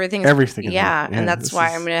 like everything. Everything is Yeah, right. Yeah, and that's this why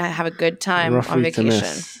is I'm gonna have a good time Rough on week to vacation.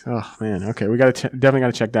 miss. Oh, man. Okay. We got to definitely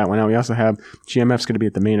got to check that one out. We also have GMF's going to be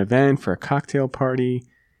at the main event for a cocktail party.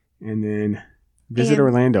 And then Visit And-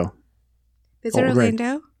 Orlando. Visit Old Red.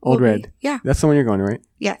 Orlando. Old Will be- Red. Yeah. That's the one you're going to, right?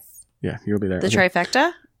 Yes. Yeah, you'll be there. The Okay.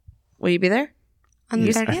 trifecta. Will you be there? On the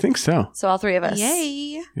Yes, I 30th. think so. So all three of us.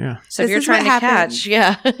 Yay. Yeah. So if This you're is trying to what catch,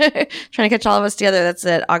 trying to catch all of us together, that's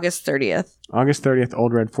at August 30th. August 30th,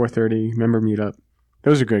 Old Red, 4:30, member meetup.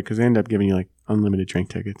 Those are good because they end up giving you like unlimited drink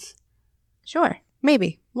tickets. Sure.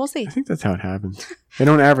 Maybe. We'll see. I think that's how it happens. They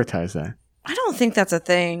don't advertise that. I don't think that's a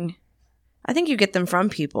thing. I think you get them from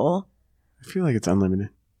people. I feel like it's unlimited.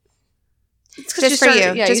 It's 'cause Just for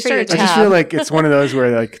you. Yeah, Just for start your a I just tab. feel like it's one of those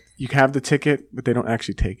where like you have the ticket, but they don't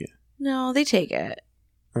actually take it. No, they take it.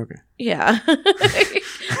 Okay. Yeah.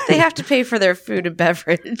 They have to pay for their food and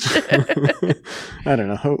beverage. I don't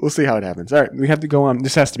know. We'll see how it happens. All right, we have to go on.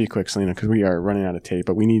 This has to be quick, Selena, because we are running out of tape.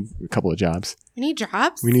 But we need a couple of jobs. We need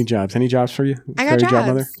jobs. We need jobs. Any jobs for you? I got Fairy jobs.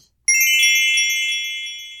 mother?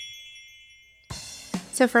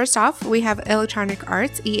 So first off, we have Electronic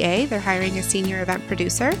Arts, EA. They're hiring a senior event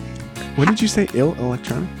producer. What did you say?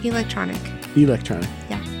 Electronic? Electronic. Electronic.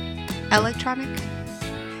 Electronic?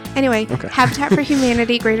 Anyway, Okay. Habitat for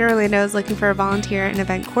Humanity Greater Orlando is looking for a volunteer and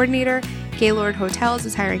event coordinator. Gaylord Hotels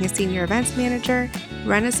is hiring a senior events manager.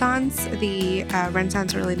 Renaissance, the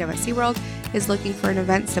Renaissance Orlando at SeaWorld, is looking for an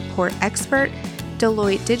event support expert.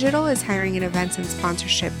 Deloitte Digital is hiring an events and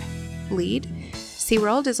sponsorship lead.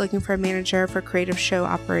 SeaWorld is looking for a manager for creative show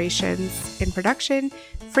operations and production.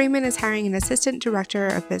 Freeman is hiring an assistant director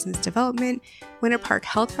of business development. Winter Park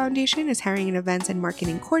Health Foundation is hiring an events and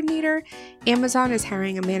marketing coordinator. Amazon is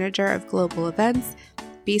hiring a manager of global events.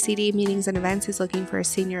 BCD Meetings and Events is looking for a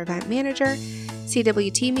senior event manager.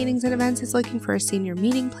 CWT Meetings and Events is looking for a senior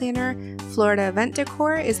meeting planner. Florida Event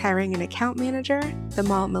Decor is hiring an account manager. The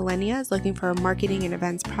Mall at Millennia is looking for a marketing and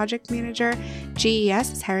events project manager.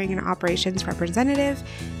 GES is hiring an operations representative.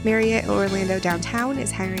 Marriott Orlando Downtown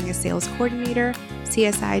is hiring a sales coordinator.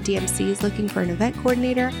 CSI DMC is looking for an event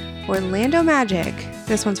coordinator. Orlando Magic,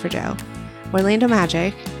 this one's for Joe. Orlando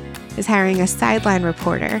Magic is hiring a sideline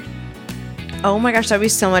reporter. Oh my gosh, that'd be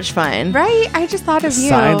so much fun. Right? I just thought of you.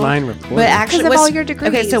 Sideline report. But actually, Because of what's- all your degrees.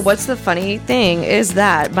 Okay, so what's the funny thing is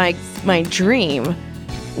that my dream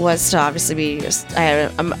was to obviously be I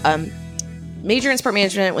had a major in sport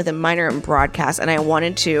management with a minor in broadcast, and I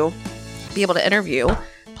wanted to be able to interview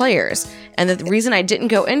players. And the reason I didn't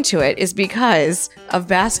go into it is because of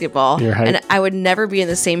basketball, Your height? and I would never be in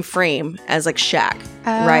the same frame as like Shaq,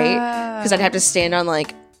 right? Because I'd have to stand on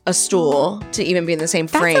like a stool to even be in the same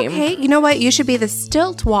That's frame. okay. You know what? You should be the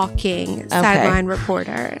stilt walking sideline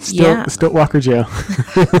reporter. Yeah. Stilt Walker Joe.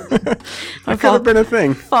 I've never been a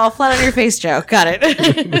thing. Fall flat on your face, Joe. Got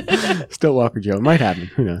it. Stilt Walker Joe. Might happen.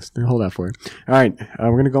 Who knows? Hold out for it. All right.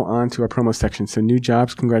 We're going to go on to our promo section. So new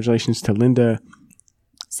jobs. Congratulations to Linda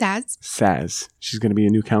Saz. Saz. She's going to be a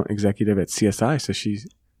new account executive at CSI. So she's,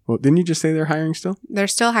 well, didn't you just say they're hiring still? They're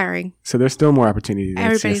still hiring. So there's still more opportunities at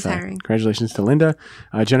Everybody's CSI. hiring. Congratulations to Linda.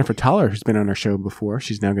 Jennifer Toller, who's been on our show before.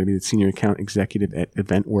 She's now going to be the senior account executive at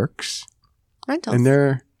EventWorks. Rentals.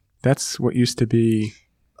 And that's what used to be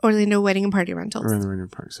Orlando Wedding and Party Rentals. around the Rainier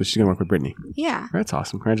Park. So she's going to work with Brittany. Yeah. That's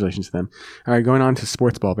awesome. Congratulations to them. All right, going on to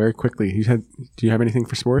sports ball very quickly. Do you have anything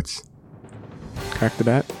for sports? Crack the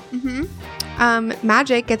bat.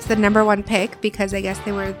 Magic gets the number 1 pick because I guess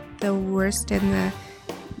they were the worst in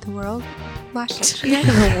the world last year. In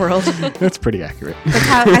the world. That's pretty accurate.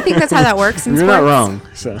 I think that's how that works in You're sports. not wrong.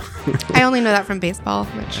 So I only know that from baseball,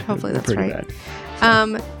 which hopefully that's pretty right.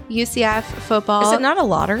 bad. UCF football. Is it not a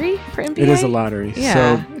lottery for NBA? It is a lottery.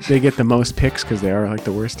 Yeah. So they get the most picks because they are like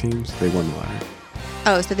the worst teams. They won the lottery.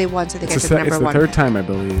 Oh, so they won, so they get It's the the number 1 third pick. time, I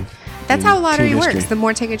believe. That's in how a lottery team works. history. The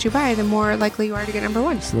more tickets you buy, the more likely you are to get number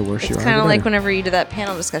 1. So the worse you It's are. kind the of like better. whenever you did that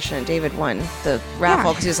panel discussion and David won the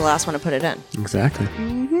raffle because he was the last one to put it in. Exactly.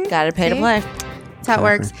 Mm-hmm. Got to pay to See? play. That's how it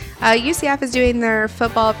works. UCF is doing their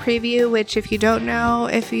football preview, which if you don't know,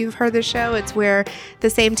 if you've heard the show, it's where the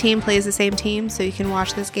same team plays the same team, so you can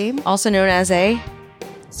watch this game. Also known as a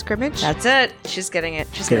Scrimmage. That's it. She's getting it.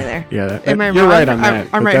 She's getting there. Yeah, Am I you're wrong? right on that.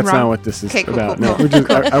 I'm but right that's and not wrong? what this is Okay, cool, about. cool, No,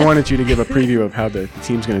 cool. I wanted you to give a preview of how the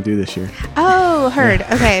team's going to do this year. Oh, heard.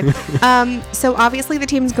 Okay. So obviously the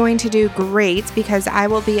team's going to do great because I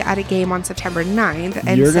will be at a game on September 9th.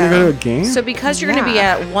 And You're going to go to a game? So because you're going to be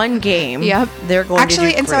Yeah. at one game, Yep. they're going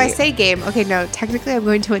Actually, to do and so I great. say game. Okay, no, technically I'm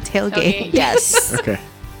going to a tailgate. Okay. yes, Okay.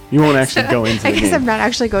 You won't actually go into I the guess game. I'm not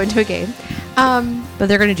actually going to a game. but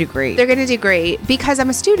they're going to do great. They're going to do great because I'm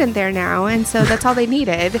a student there now, and so that's all they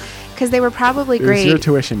needed because they were probably It was great. your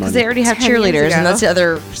tuition money. Because they already have 10 years cheerleaders, ago. and that's the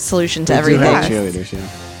other solution to They do everything. have Yes. cheerleaders,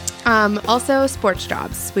 yeah. Also, sports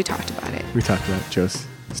jobs. We talked about it. We talked about Joe's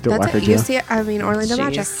That's Stillwater it. Joe. Orlando Jeez.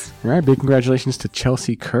 Magic. All right, big congratulations to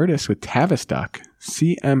Chelsea Curtis with Tavistock.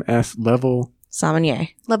 CMS level Saumonier.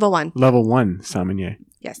 Level 1. 1 sommelier.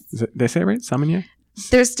 Yes. Did they say it right? Sommelier?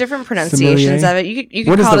 There's different pronunciations Sommelier? of it. You can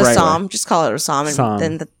What is call the it a right som. way? Just call it a som. And Som.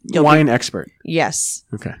 then you'll Wine expert. yes.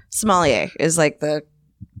 Okay. Sommelier is like the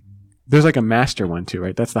There's like a master one too,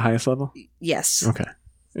 right? That's the highest level? yes. Okay.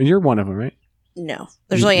 And you're one of them, right? No.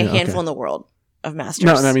 There's only a Yeah, handful okay. in the world of masters.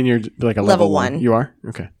 No, I mean you're like a level Level 1. one. You are?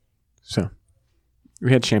 Okay. So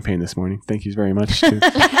we had champagne this morning. Thank you very much to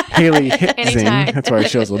Haley Hitzing. Anytime. That's why our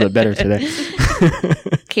show's a little bit better today.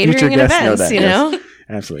 Catering Future and guests know events, that, you yes. know?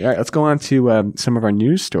 Absolutely. All right, let's go on to some of our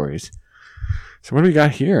news stories. So what do we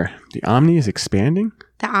got here? The Omni is expanding?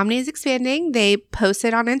 The Omni is expanding. They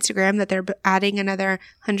posted on Instagram that they're adding another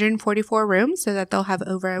 144 rooms so that they'll have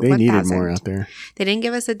over They 1,000. needed more out there. They didn't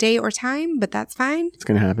give us a date or time, but that's fine. It's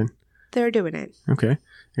going to happen. They're doing it. Okay.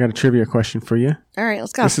 I got a trivia question for you. All right,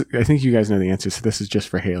 let's go. I think you guys know the answer, so this is just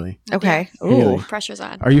for Haley. Okay. Haley. Ooh. Pressure's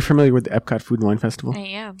on. Are you familiar with the Epcot Food and Wine Festival? I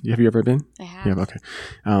am. Have you ever been? I have. Yeah, okay.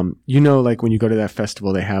 You know, like when you go to that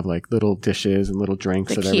festival, they have like little dishes and little drinks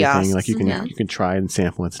The and everything. kiosks, Like yeah. you can try and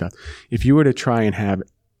sample and stuff. If you were to try and have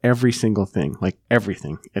every single thing, like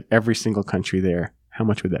everything at every single country there, how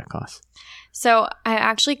much would that cost? So I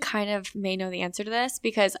actually kind of may know the answer to this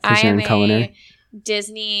because Because I you're am in culinary? a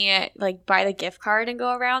Disney like buy the gift card and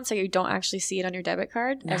go around, so you don't actually see it on your debit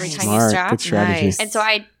card every Nice. time you Smart. shop. Good strategy. Nice. And so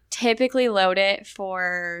I typically load it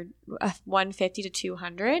for 150 to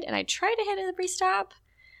 200, and I try to hit it every stop.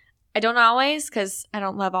 I don't always because I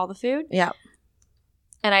don't love all the food, Yeah.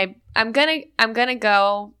 and I'm gonna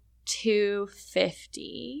go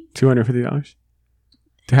 250. $250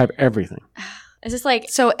 to have everything. Is this like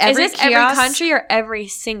So is every this every kiosk- country or every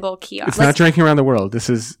single kiosk? It's not drinking around the world. This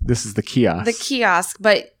is the kiosk. The kiosk,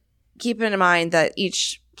 but keep in mind that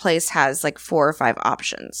each place has like 4 or 5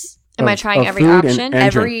 options. Am I of- trying of every food option? and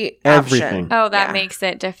Every drink. option. Everything. Oh, that Yeah. makes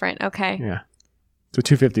it different. Okay. Yeah. So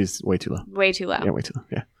 250 is way too low. Way too low. Yeah, way too low.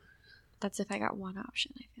 Yeah. That's if I got one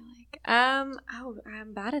option, I feel like.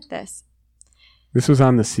 I'm bad at this. This was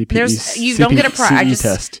on the CPE. You don't get a prize. I just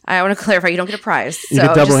test. I want to clarify. You don't get a prize. You So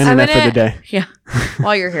get double just, internet for gonna- the day. yeah.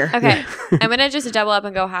 While you're here. Okay. I'm going to just double up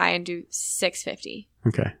and go high and do 650.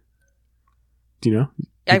 Okay. Do you know?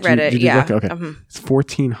 I Did read you- it. did you Yeah. look? Okay. It's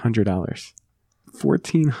 $1,400.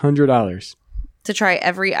 $1,400. To try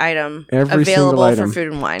every item Every single available item. for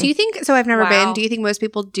food and wine. Do you think so? I've never Wow. been. Do you think most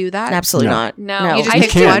people do that? Absolutely No. not. No, You just I pick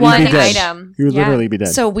do one. one You'd be dead. item. You would Yeah. literally be dead.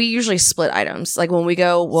 So we usually split items. Like when we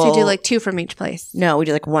go, So you do we'll like 2 from each place. no, we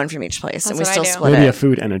do like 1 from each place, That's and we what I still do. split Maybe a it.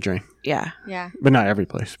 food and a drink, Yeah, Yeah. but not every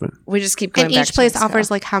place. But we just keep going And back each to place Mexico. offers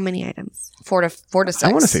like how many items? 4 to 6.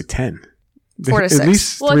 I want to say 10. 4 to At 6.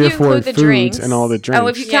 least Well, 3 or if you 4 include the foods drinks. and all the drinks. Oh,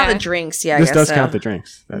 if you count Yeah. the drinks, yeah, this I guess does so. count the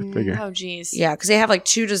drinks. That figure. Oh, geez. Yeah, because they have like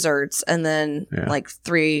 2 desserts and then Yeah. like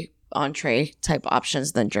 3 entree type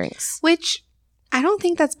options, then drinks. Which I don't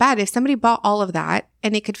think that's bad. If somebody bought all of that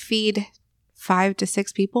and it could feed 5 to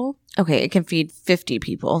 6 people, Okay, it can feed 50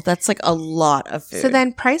 people. That's like a lot of food. so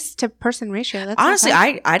then price to person ratio. That's not honestly,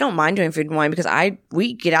 bad. I don't mind doing food and wine because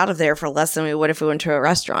we get out of there for less than we would if we went to a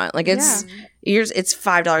restaurant. Like it's it's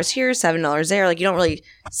 $5 here, $7 there. Like you don't really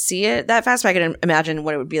see it that fast. But I can imagine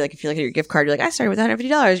what it would be like if you look at your gift card. You're like, I started with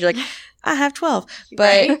 $150. You're like, I have 12.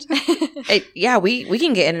 But Right? we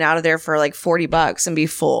can get in and out of there for like $40 and be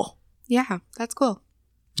full. Yeah, that's cool.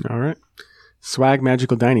 All right. Swag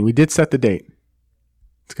Magical Dining. We did set the date.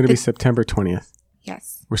 It's going to be September 20th.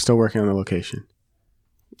 Yes. We're still working on the location.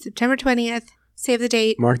 September 20th. Save the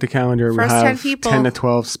date. Mark the calendar. We'll First 10 have people. 10 to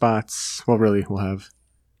 12 spots. Well, really, we'll have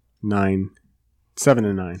 7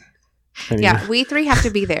 to 9. depending Yeah, on- we 3 have to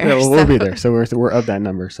be there. Yeah, we'll so- be there. So we're of that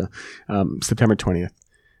number. So September 20th.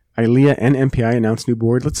 ILEA and MPI announced new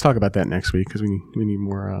board. Let's talk about that next week because we need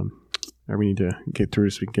more Or we need to get through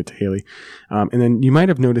so we can get to Haley. And then you might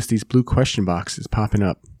have noticed these blue question boxes popping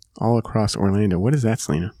up all across Orlando. What is that,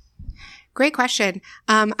 Selena? Great question.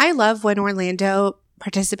 I love when Orlando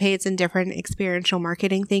participates in different experiential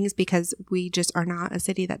marketing things because we just are not a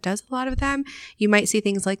city that does a lot of them. You might see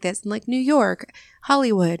things like this in like New York,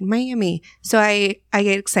 Hollywood, Miami. So I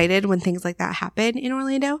get excited when things like that happen in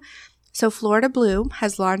Orlando. So Florida Blue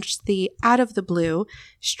has launched the Out of the Blue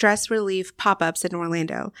stress relief pop-ups in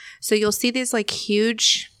Orlando. So you'll see these like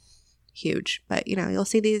huge, but you'll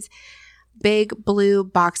see these big blue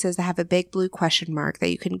boxes that have a big blue question mark that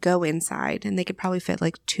you can go inside, and they could probably fit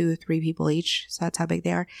like 2 or 3 people each. So that's how big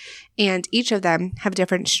they are. And each of them have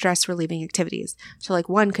different stress relieving activities. So like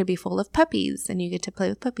one could be full of puppies and you get to play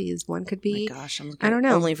with puppies. One could be, Oh my gosh, I'm looking I don't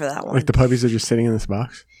know. only for that one. Like the puppies are just sitting in this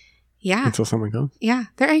box yeah. until someone comes? Yeah.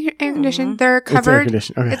 They're air conditioned. They're It's air covered.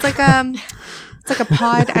 conditioned. Okay. It's like a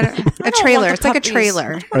pod, a trailer. It's like a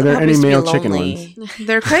trailer. Are there any Puppies be male chicken lonely. ones?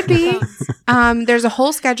 There could be. There's a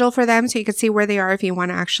whole schedule for them, so you can see where they are if you want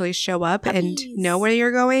to actually show up and know where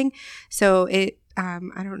you're going. So I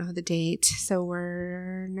don't know the date. So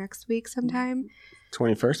we're next week sometime.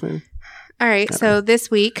 21st, maybe? All right. So this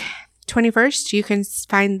week, 21st, you can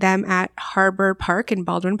find them at Harbor Park in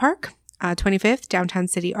Baldwin Park. 25th, Downtown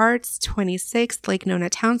City Arts. 26th, Lake Nona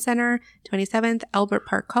Town Center. 27th, Albert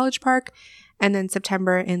Park College Park. And then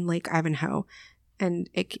September in Lake Ivanhoe. And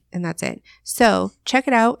that's it. So check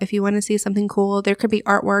it out if you want to see something cool. There could be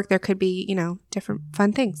artwork. There could be, different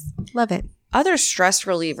fun things. Love it. Other stress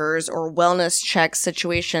relievers or wellness check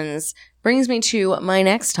situations brings me to my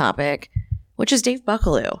next topic, which is Dave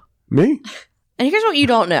Buckalew. Me? And here's what you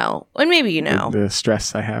don't know, and maybe you know. The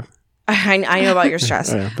stress I have. I know about your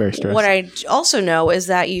stress. Oh, yeah, very stressed. What I also know is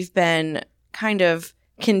that you've been kind of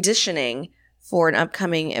conditioning for an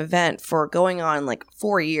upcoming event for going on like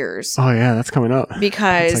 4 years. Oh, yeah, that's coming up.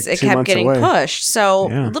 Because It's like it 2 kept months getting away. pushed. So,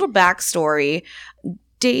 Yeah. a little backstory.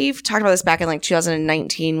 Dave talked about this back in like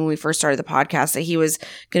 2019 when we first started the podcast, that he was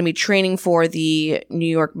going to be training for the New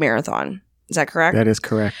York Marathon. Is that correct? That is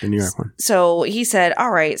correct, the New York one. So he said,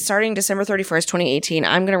 all right, starting December 31st, 2018,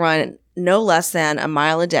 I'm going to run no less than a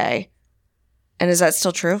mile a day. And is that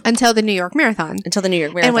still true? Until the New York Marathon. Until the New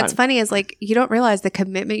York Marathon. And what's funny is like you don't realize the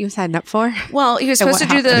commitment you signed up for. Well, he was And supposed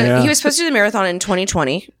to what do happened? Yeah. he was supposed to do the marathon in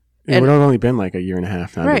 2020. It would have only been like a year and a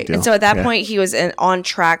half. Not a big Right. deal. And so at that Yeah. point, he was on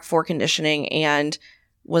track for conditioning and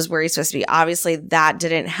was where he's supposed to be. Obviously, that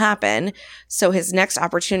didn't happen. So his next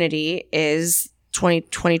opportunity is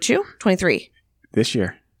 2022, 23, This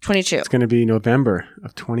year. 22. It's going to be November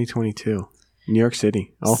of 2022. New York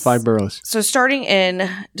City. All 5 boroughs. So starting in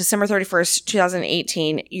December 31st,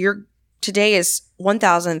 2018, today is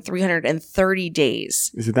 1,330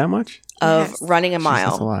 days Is it that much? of Yes. running a Jeez, mile.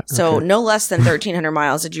 that's a lot. So Okay. no less than 1,300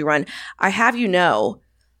 miles did you run. I have you know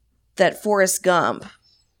that Forrest Gump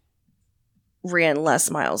ran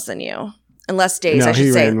less miles than you. And less days, I should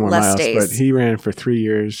he say. ran more Less miles, days. but he ran for 3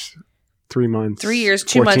 years, 3 months. 3 years,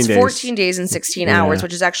 2 14 months, days. 14 days and 16 Yeah. hours,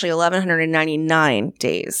 which is actually 1,199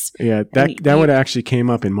 days. Yeah, And that would actually came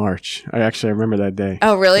up in March. I remember that day.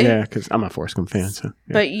 Oh, really? Yeah, because I'm a Forrest Gump fan. So,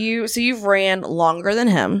 yeah. But you've ran longer than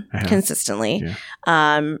him I have. consistently.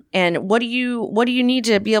 Yeah. And what do you need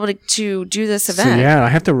to be able to do this event? So yeah, I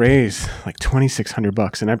have to raise like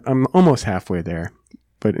 $2,600, and I'm almost halfway there.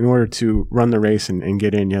 But in order to run the race and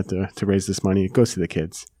get in, you have to raise this money. It goes to the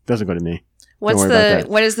kids. It doesn't go to me. What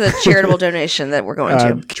is the charitable donation that we're going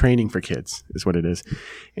to? Training for kids is what it is.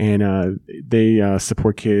 And they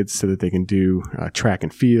support kids so that they can do track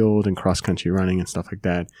and field and cross-country running and stuff like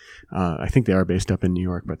that. I think they are based up in New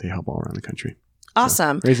York, but they help all around the country.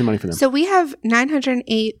 Awesome. Raising money for them. So we have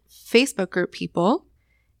 908 Facebook group people.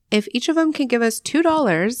 If each of them can give us $2,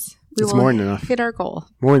 we It's will more than enough. hit our goal.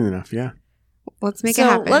 More than enough, yeah. Let's make it So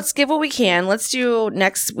happen. let's give what we can. Let's do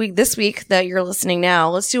this week that you're listening now.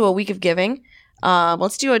 Let's do a week of giving.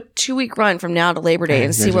 Let's do a 2-week run from now to Labor Day and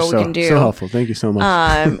You see guys are what we can do. So helpful. Thank you so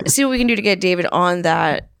much. See what we can do to get David on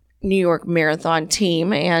that New York Marathon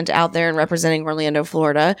team and out there and representing Orlando,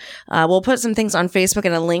 Florida. We'll put some things on Facebook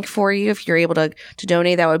and a link for you if you're able to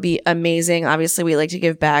donate. That would be amazing. Obviously, we like to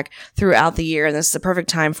give back throughout the year, and this is the perfect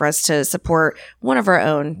time for us to support one of our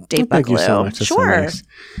own, Dave Thank you so Buckalew. much. That's so Sure, nice.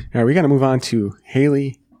 All right, we got to move on to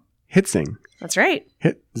Haley Hitzing. that's right.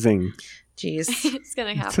 Hitzing. Jeez, It's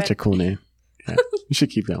gonna happen. Such a cool name. Yeah, you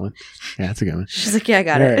should keep that one. Yeah, that's a good one. she's like, yeah, I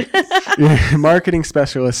got All it. Yeah, marketing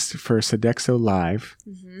specialist for Sodexo Live,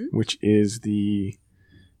 Mhm. which is the,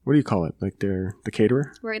 what do you call it? Like the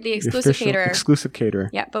caterer? We're the The exclusive official- caterer. Exclusive caterer.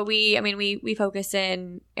 Yeah, but we focus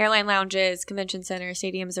in airline lounges, convention centers,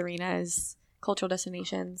 stadiums, arenas, cultural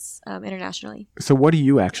destinations, internationally. So what do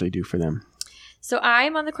you actually do for them? So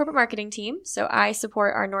I'm on the corporate marketing team. So I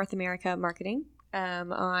support our North America marketing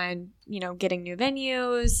on, getting new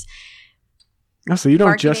venues. Oh, so you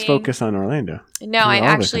don't just marketing. focus on Orlando. No, You're I all the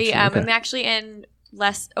actually, country. Okay. I'm actually in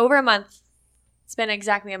over a month. It's been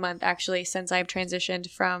exactly a month actually since I've transitioned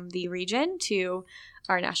from the region to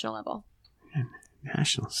our national level.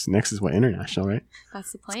 Nationals. Next is what? International, right?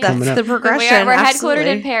 That's the plan. Coming That's up. the progression. We're headquartered absolutely.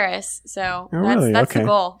 in Paris, so Oh, really? that's Okay. the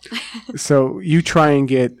goal. So you try and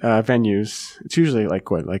get venues. It's usually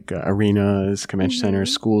like what? Like arenas, convention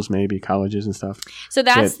centers, schools, maybe colleges and stuff. So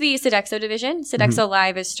that's Good. the Sodexo division. Sodexo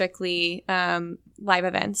Live is strictly live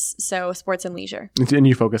events, so sports and leisure. And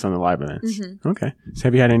you focus on the live events. Mm-hmm. Okay. So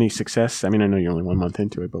have you had any success? I mean, I know you're only 1 month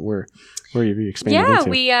into it, but where have you expanded Yeah,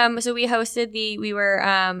 into? we hosted we were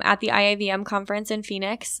at the IAVM conference in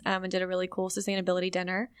Phoenix and did a really cool sustainability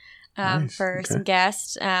dinner Nice. for Okay. some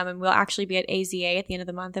guests. And we'll actually be at AZA at the end of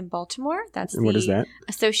the month in Baltimore. That's And what is the that?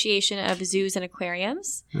 Association of Zoos and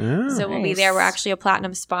Aquariums. Oh, So we'll be Nice. there. We're actually a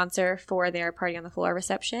platinum sponsor for their Party on the Floor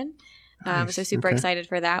reception. Nice. So super Okay. excited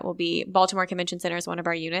for that. We'll be Baltimore Convention Center is one of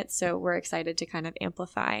our units, so we're excited to kind of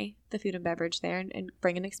amplify the food and beverage there and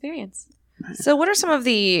bring an experience. So what are some of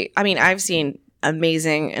I've seen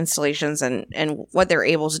amazing installations and what they're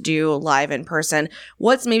able to do live in person.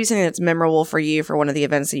 What's maybe something that's memorable for you for one of the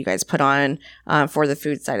events that you guys put on for the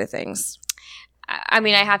food side of things? I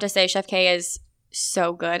mean, I have to say, Chef K is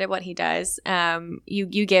so good at what he does. You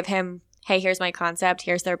give him, hey, here's my concept,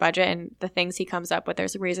 here's their budget, and the things he comes up with,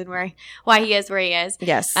 there's a reason why he is where he is.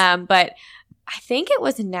 Yes. But I think it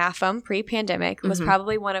was NAFM pre-pandemic was Mhm.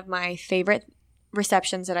 probably one of my favorite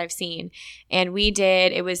receptions that I've seen. And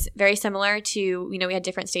it was very similar to, we had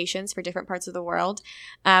different stations for different parts of the world.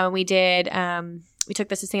 We took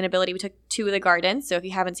the sustainability, we took 2 of the gardens. So if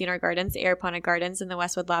you haven't seen our gardens, the Aeroponic Gardens in the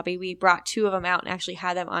Westwood lobby, we brought 2 of them out and actually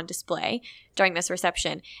had them on display during this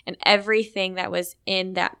reception. And everything that was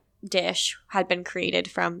in that dish had been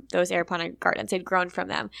created from those aeroponic gardens. They'd grown from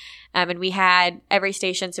them. And we had every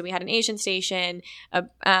station. So we had an Asian station, a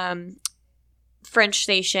French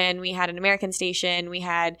station, we had an American station, we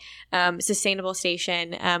had sustainable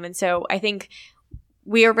station. And so I think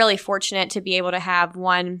we are really fortunate to be able to have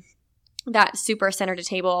that super center to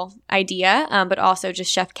table idea, but also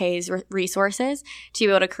just Chef K's resources to be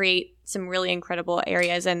able to create some really incredible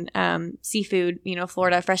areas. And seafood,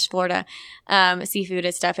 Florida, fresh Florida seafood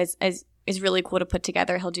and stuff is really cool to put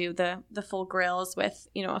together. He'll do the full grills with,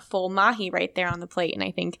 a full mahi right there on the plate. And I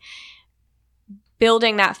think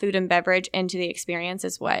building that food and beverage into the experience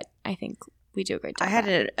is what I think we do a great job. I had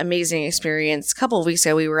at. an amazing experience. A couple of weeks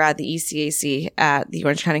ago, we were at the ECAC at the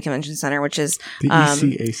Orange County Convention Center, which is The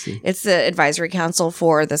ECAC. it's the advisory council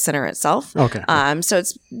for the center itself. Okay. So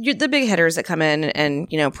it's the big hitters that come in and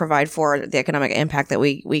provide for the economic impact that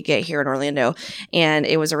we get here in Orlando. And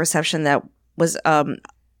it was a reception that was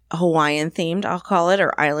Hawaiian themed, I'll call it,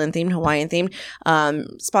 or island themed, Hawaiian themed,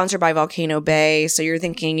 sponsored by Volcano Bay. So you're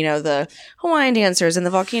thinking, the Hawaiian dancers and the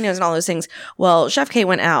volcanoes and all those things. Well, Chef K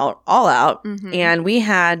went all out, and we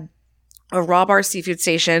had a raw bar seafood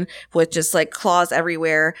station with just like claws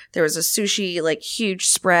everywhere. There was a sushi, like huge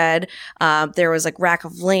spread. There was like rack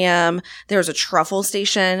of lamb. There was a truffle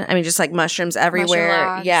station. I mean, just like mushrooms everywhere.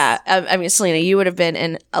 logs. Yeah. I mean, Selena, you would have been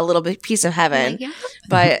in a little bit piece of heaven, Yeah.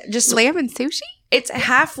 but just Lamb and sushi? it's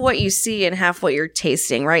half what you see and half what you're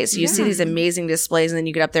tasting, right? So you see these amazing displays and then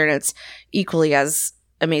you get up there and it's equally as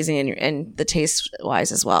amazing and the taste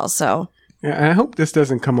wise as well. So Yeah, I hope this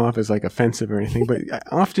doesn't come off as like offensive or anything, but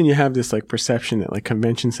often you have this like perception that like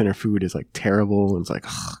convention center food is like terrible and it's like,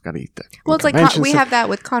 oh, gotta eat that. Well, it's like convention we center- have that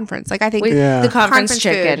with conference. Like I think Yeah. the conference food,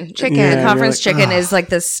 chicken. chicken. Yeah, The you're conference like, chicken "Ugh." is like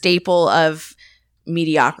the staple of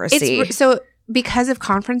mediocrity. It's so because of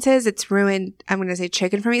conferences, it's ruined. I'm going to say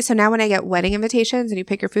chicken for me. So now when I get wedding invitations and you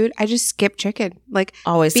pick your food, I just skip chicken. Like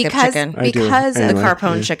Always skip because chicken. I do. because The Anyway.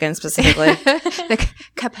 carpone yeah. chicken specifically. because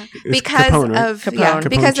Capone, right? of Capone. yeah Capone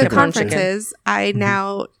because of chicken. conferences, I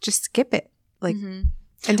now just skip it like Well,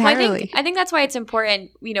 entirely. I think that's why it's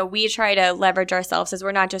important. We try to leverage ourselves as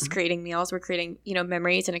we're not just creating meals, we're creating,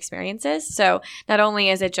 memories and experiences. So not only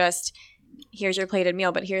is it just here's your plated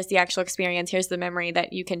meal, but here's the actual experience. Here's the memory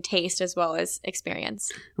that you can taste as well as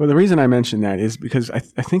experience. Well, the reason I mentioned that is because I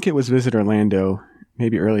think it was Visit Orlando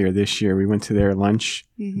maybe earlier this year. We went to their lunch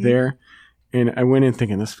there. And I went in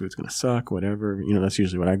thinking this food's going to suck, whatever. That's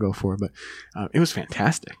usually what I go for. But it was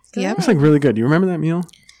fantastic. Yep. It was like really good. You remember that meal?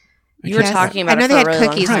 You were Yes. talking about I know it they for a had really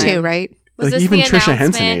long cookies time. too, right? Was Like, this even the Trisha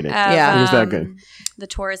Henson announcement ate it. of, Yeah. It was that good. The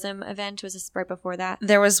tourism event was this right before that.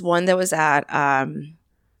 There was one that was at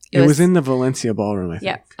It was in the Valencia Ballroom, I think.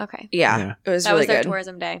 Yep. Okay. yeah, Yeah. it was That really was their good.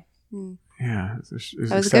 tourism day. Yeah, it was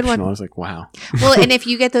That was a good one. exceptional. I was like, wow. Well, and if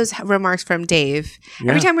you get those remarks from Dave, Yeah.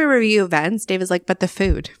 every time we review events, Dave is like, but the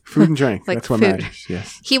food. Food and drink. Like That's what food. matters.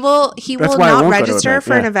 Yes. He will That's why I not won't go to register event,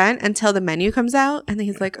 for an yeah. event until the menu comes out. And then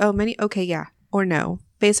he's like, oh, menu? Okay, yeah. Or no,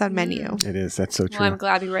 based on menu. It is. That's so true. Well, I'm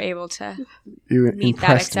glad we were able to. You meet that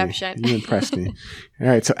impressed exception. me. You impressed me. All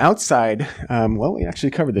right. So outside, well, we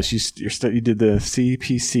actually covered this. You did the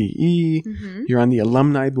CPCE. Mhm. You're on the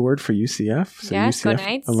alumni board for UCF. So Yes, go UCF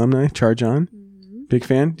Knights. alumni. Charge on. Big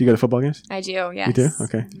fan. Do you go to football games? I do, yes. You do?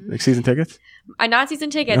 Okay. Like season tickets? Not season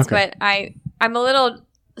tickets, Okay. but I'm a little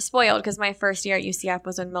spoiled because my first year at UCF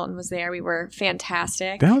was when Milton was there. We were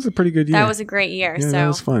fantastic. That was a pretty good year. That was a great year. Yeah, so that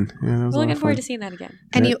was fun. Yeah, that was we're a lot looking of forward fun. to seeing that again.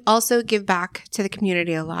 And Right. you also give back to the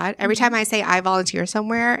community a lot. Every time I say I volunteer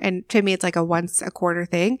somewhere, and to me it's like a once a quarter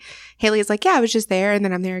thing, Haley is like, yeah, I was just there and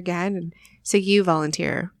then I'm there again. And so you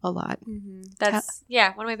volunteer a lot. That's,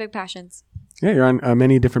 one of my big passions. Yeah, you're on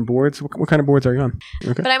many different boards. What kind of boards are you on?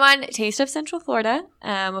 Okay. But I'm on Taste of Central Florida.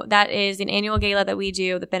 That is an annual gala that we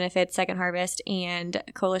do that benefits Second Harvest and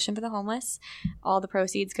Coalition for the Homeless. All the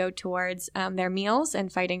proceeds go towards their meals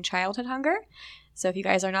and fighting childhood hunger. So if you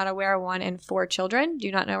guys are not aware, 1 in 4 children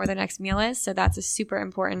do not know where their next meal is. So that's a super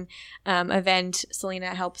important event.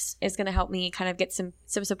 Selena is going to help me kind of get some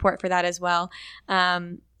support for that as well.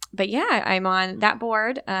 But yeah, I'm on that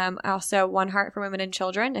board. Also, One Heart for Women and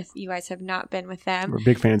Children, if you guys have not been with them. We're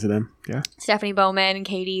big fans of them. Yeah. Stephanie Bowman and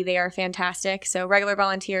Katie, they are fantastic. So regular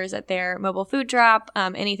volunteers at their mobile food drop,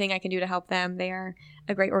 anything I can do to help them. They are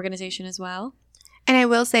a great organization as well. And I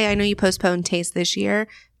will say, I know you postponed Taste this year,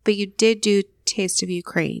 but you did do Taste of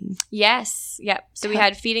Ukraine. Yes. Yep. So we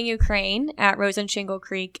had Feeding Ukraine at Rose and Shingle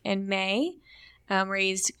Creek in May.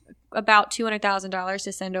 Raised about $200,000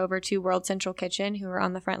 to send over to World Central Kitchen, who are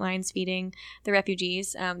on the front lines feeding the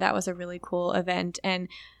refugees. That was a really cool event. And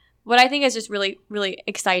what I think is just really, really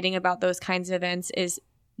exciting about those kinds of events is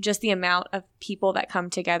just the amount of people that come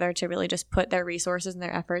together to really just put their resources and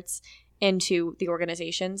their efforts into the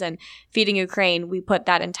organizations. And Feeding Ukraine, we put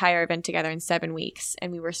that entire event together in 7 weeks,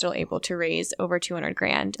 and we were still able to raise over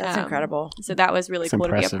 $200,000. That's incredible. So that was really It's cool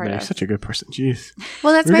impressive. to be a part You're of. such a good person. Jeez.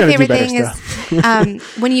 Well, that's We my gotta do favorite better thing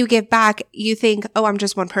is when you give back, you think, oh, I'm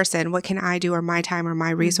just one person. What can I do, or my time or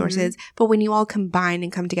my resources? But when you all combine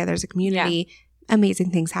and come together as a community,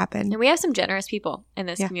 amazing things happen. And we have some generous people in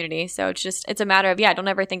this Yeah. community. So it's a matter of, don't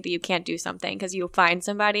ever think that you can't do something, because you'll find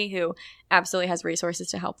somebody who absolutely has resources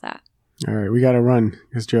to help that. All right. We got to run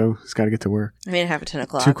because Joe's got to get to work. I mean, I have at 10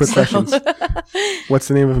 o'clock. 2 quick questions. What's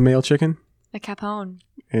the name of a male chicken? The Capone.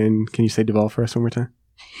 And can you say Duval for us one more time?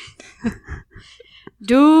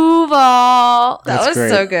 Duval. That That's was great.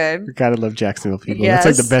 so good. Gotta love Jacksonville people. Yes.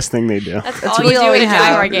 That's like the best thing they do. That's That's all what you we do always in a have.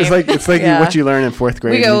 Jaguar game. It's like Yeah. what you learn in 4th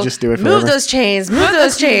grade. We go, and you just do it move forever. those chains, move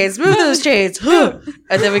those chains, move those chains. Huh.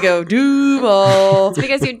 And then we go, Duval. It's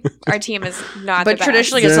because our team is not But the best.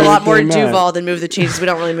 traditionally, it's a They're- lot more they're not. Duval than move the chains. We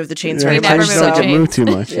don't really move the chains very We much. never chains move don't the get chains. moved too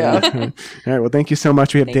much. Yeah. All right. Well, thank you so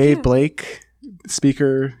much. We have Thank Dave you. Blake,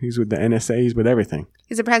 speaker. He's with the NSA. He's with everything.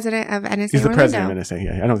 He's the president of NSA He's the Orlando. president of NSA.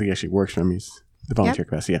 Yeah. I don't think he actually works for him. He's the volunteer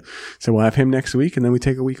capacity. Yeah. So we'll have him next week, and then we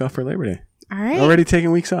take a week off for Labor Day. All right. Already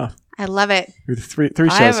taking weeks off. I love it. Three shows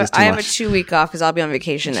I is too have a much. 2-week off because I'll be on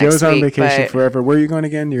vacation next Joe's week. on vacation but forever. Where are you going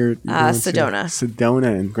again? You're going to Sedona.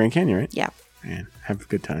 Sedona and Grand Canyon, right? Yeah. Man, have a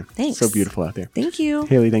good time. Thanks. So beautiful out there. Thank you.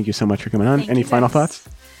 Haley, thank you so much for coming on. Thank Any you, final guys. thoughts?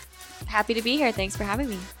 Happy to be here. Thanks for having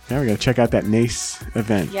me. Yeah, we got to check out that NACE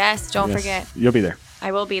event. Yes, don't Yes. forget. You'll be there.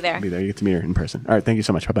 I will be there. Be there. You get to meet her in person. All right. Thank you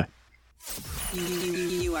so much. Bye bye.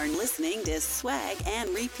 You are listening to Swag and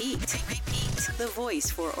Repeat. The voice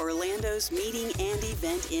for Orlando's meeting and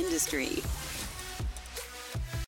event industry.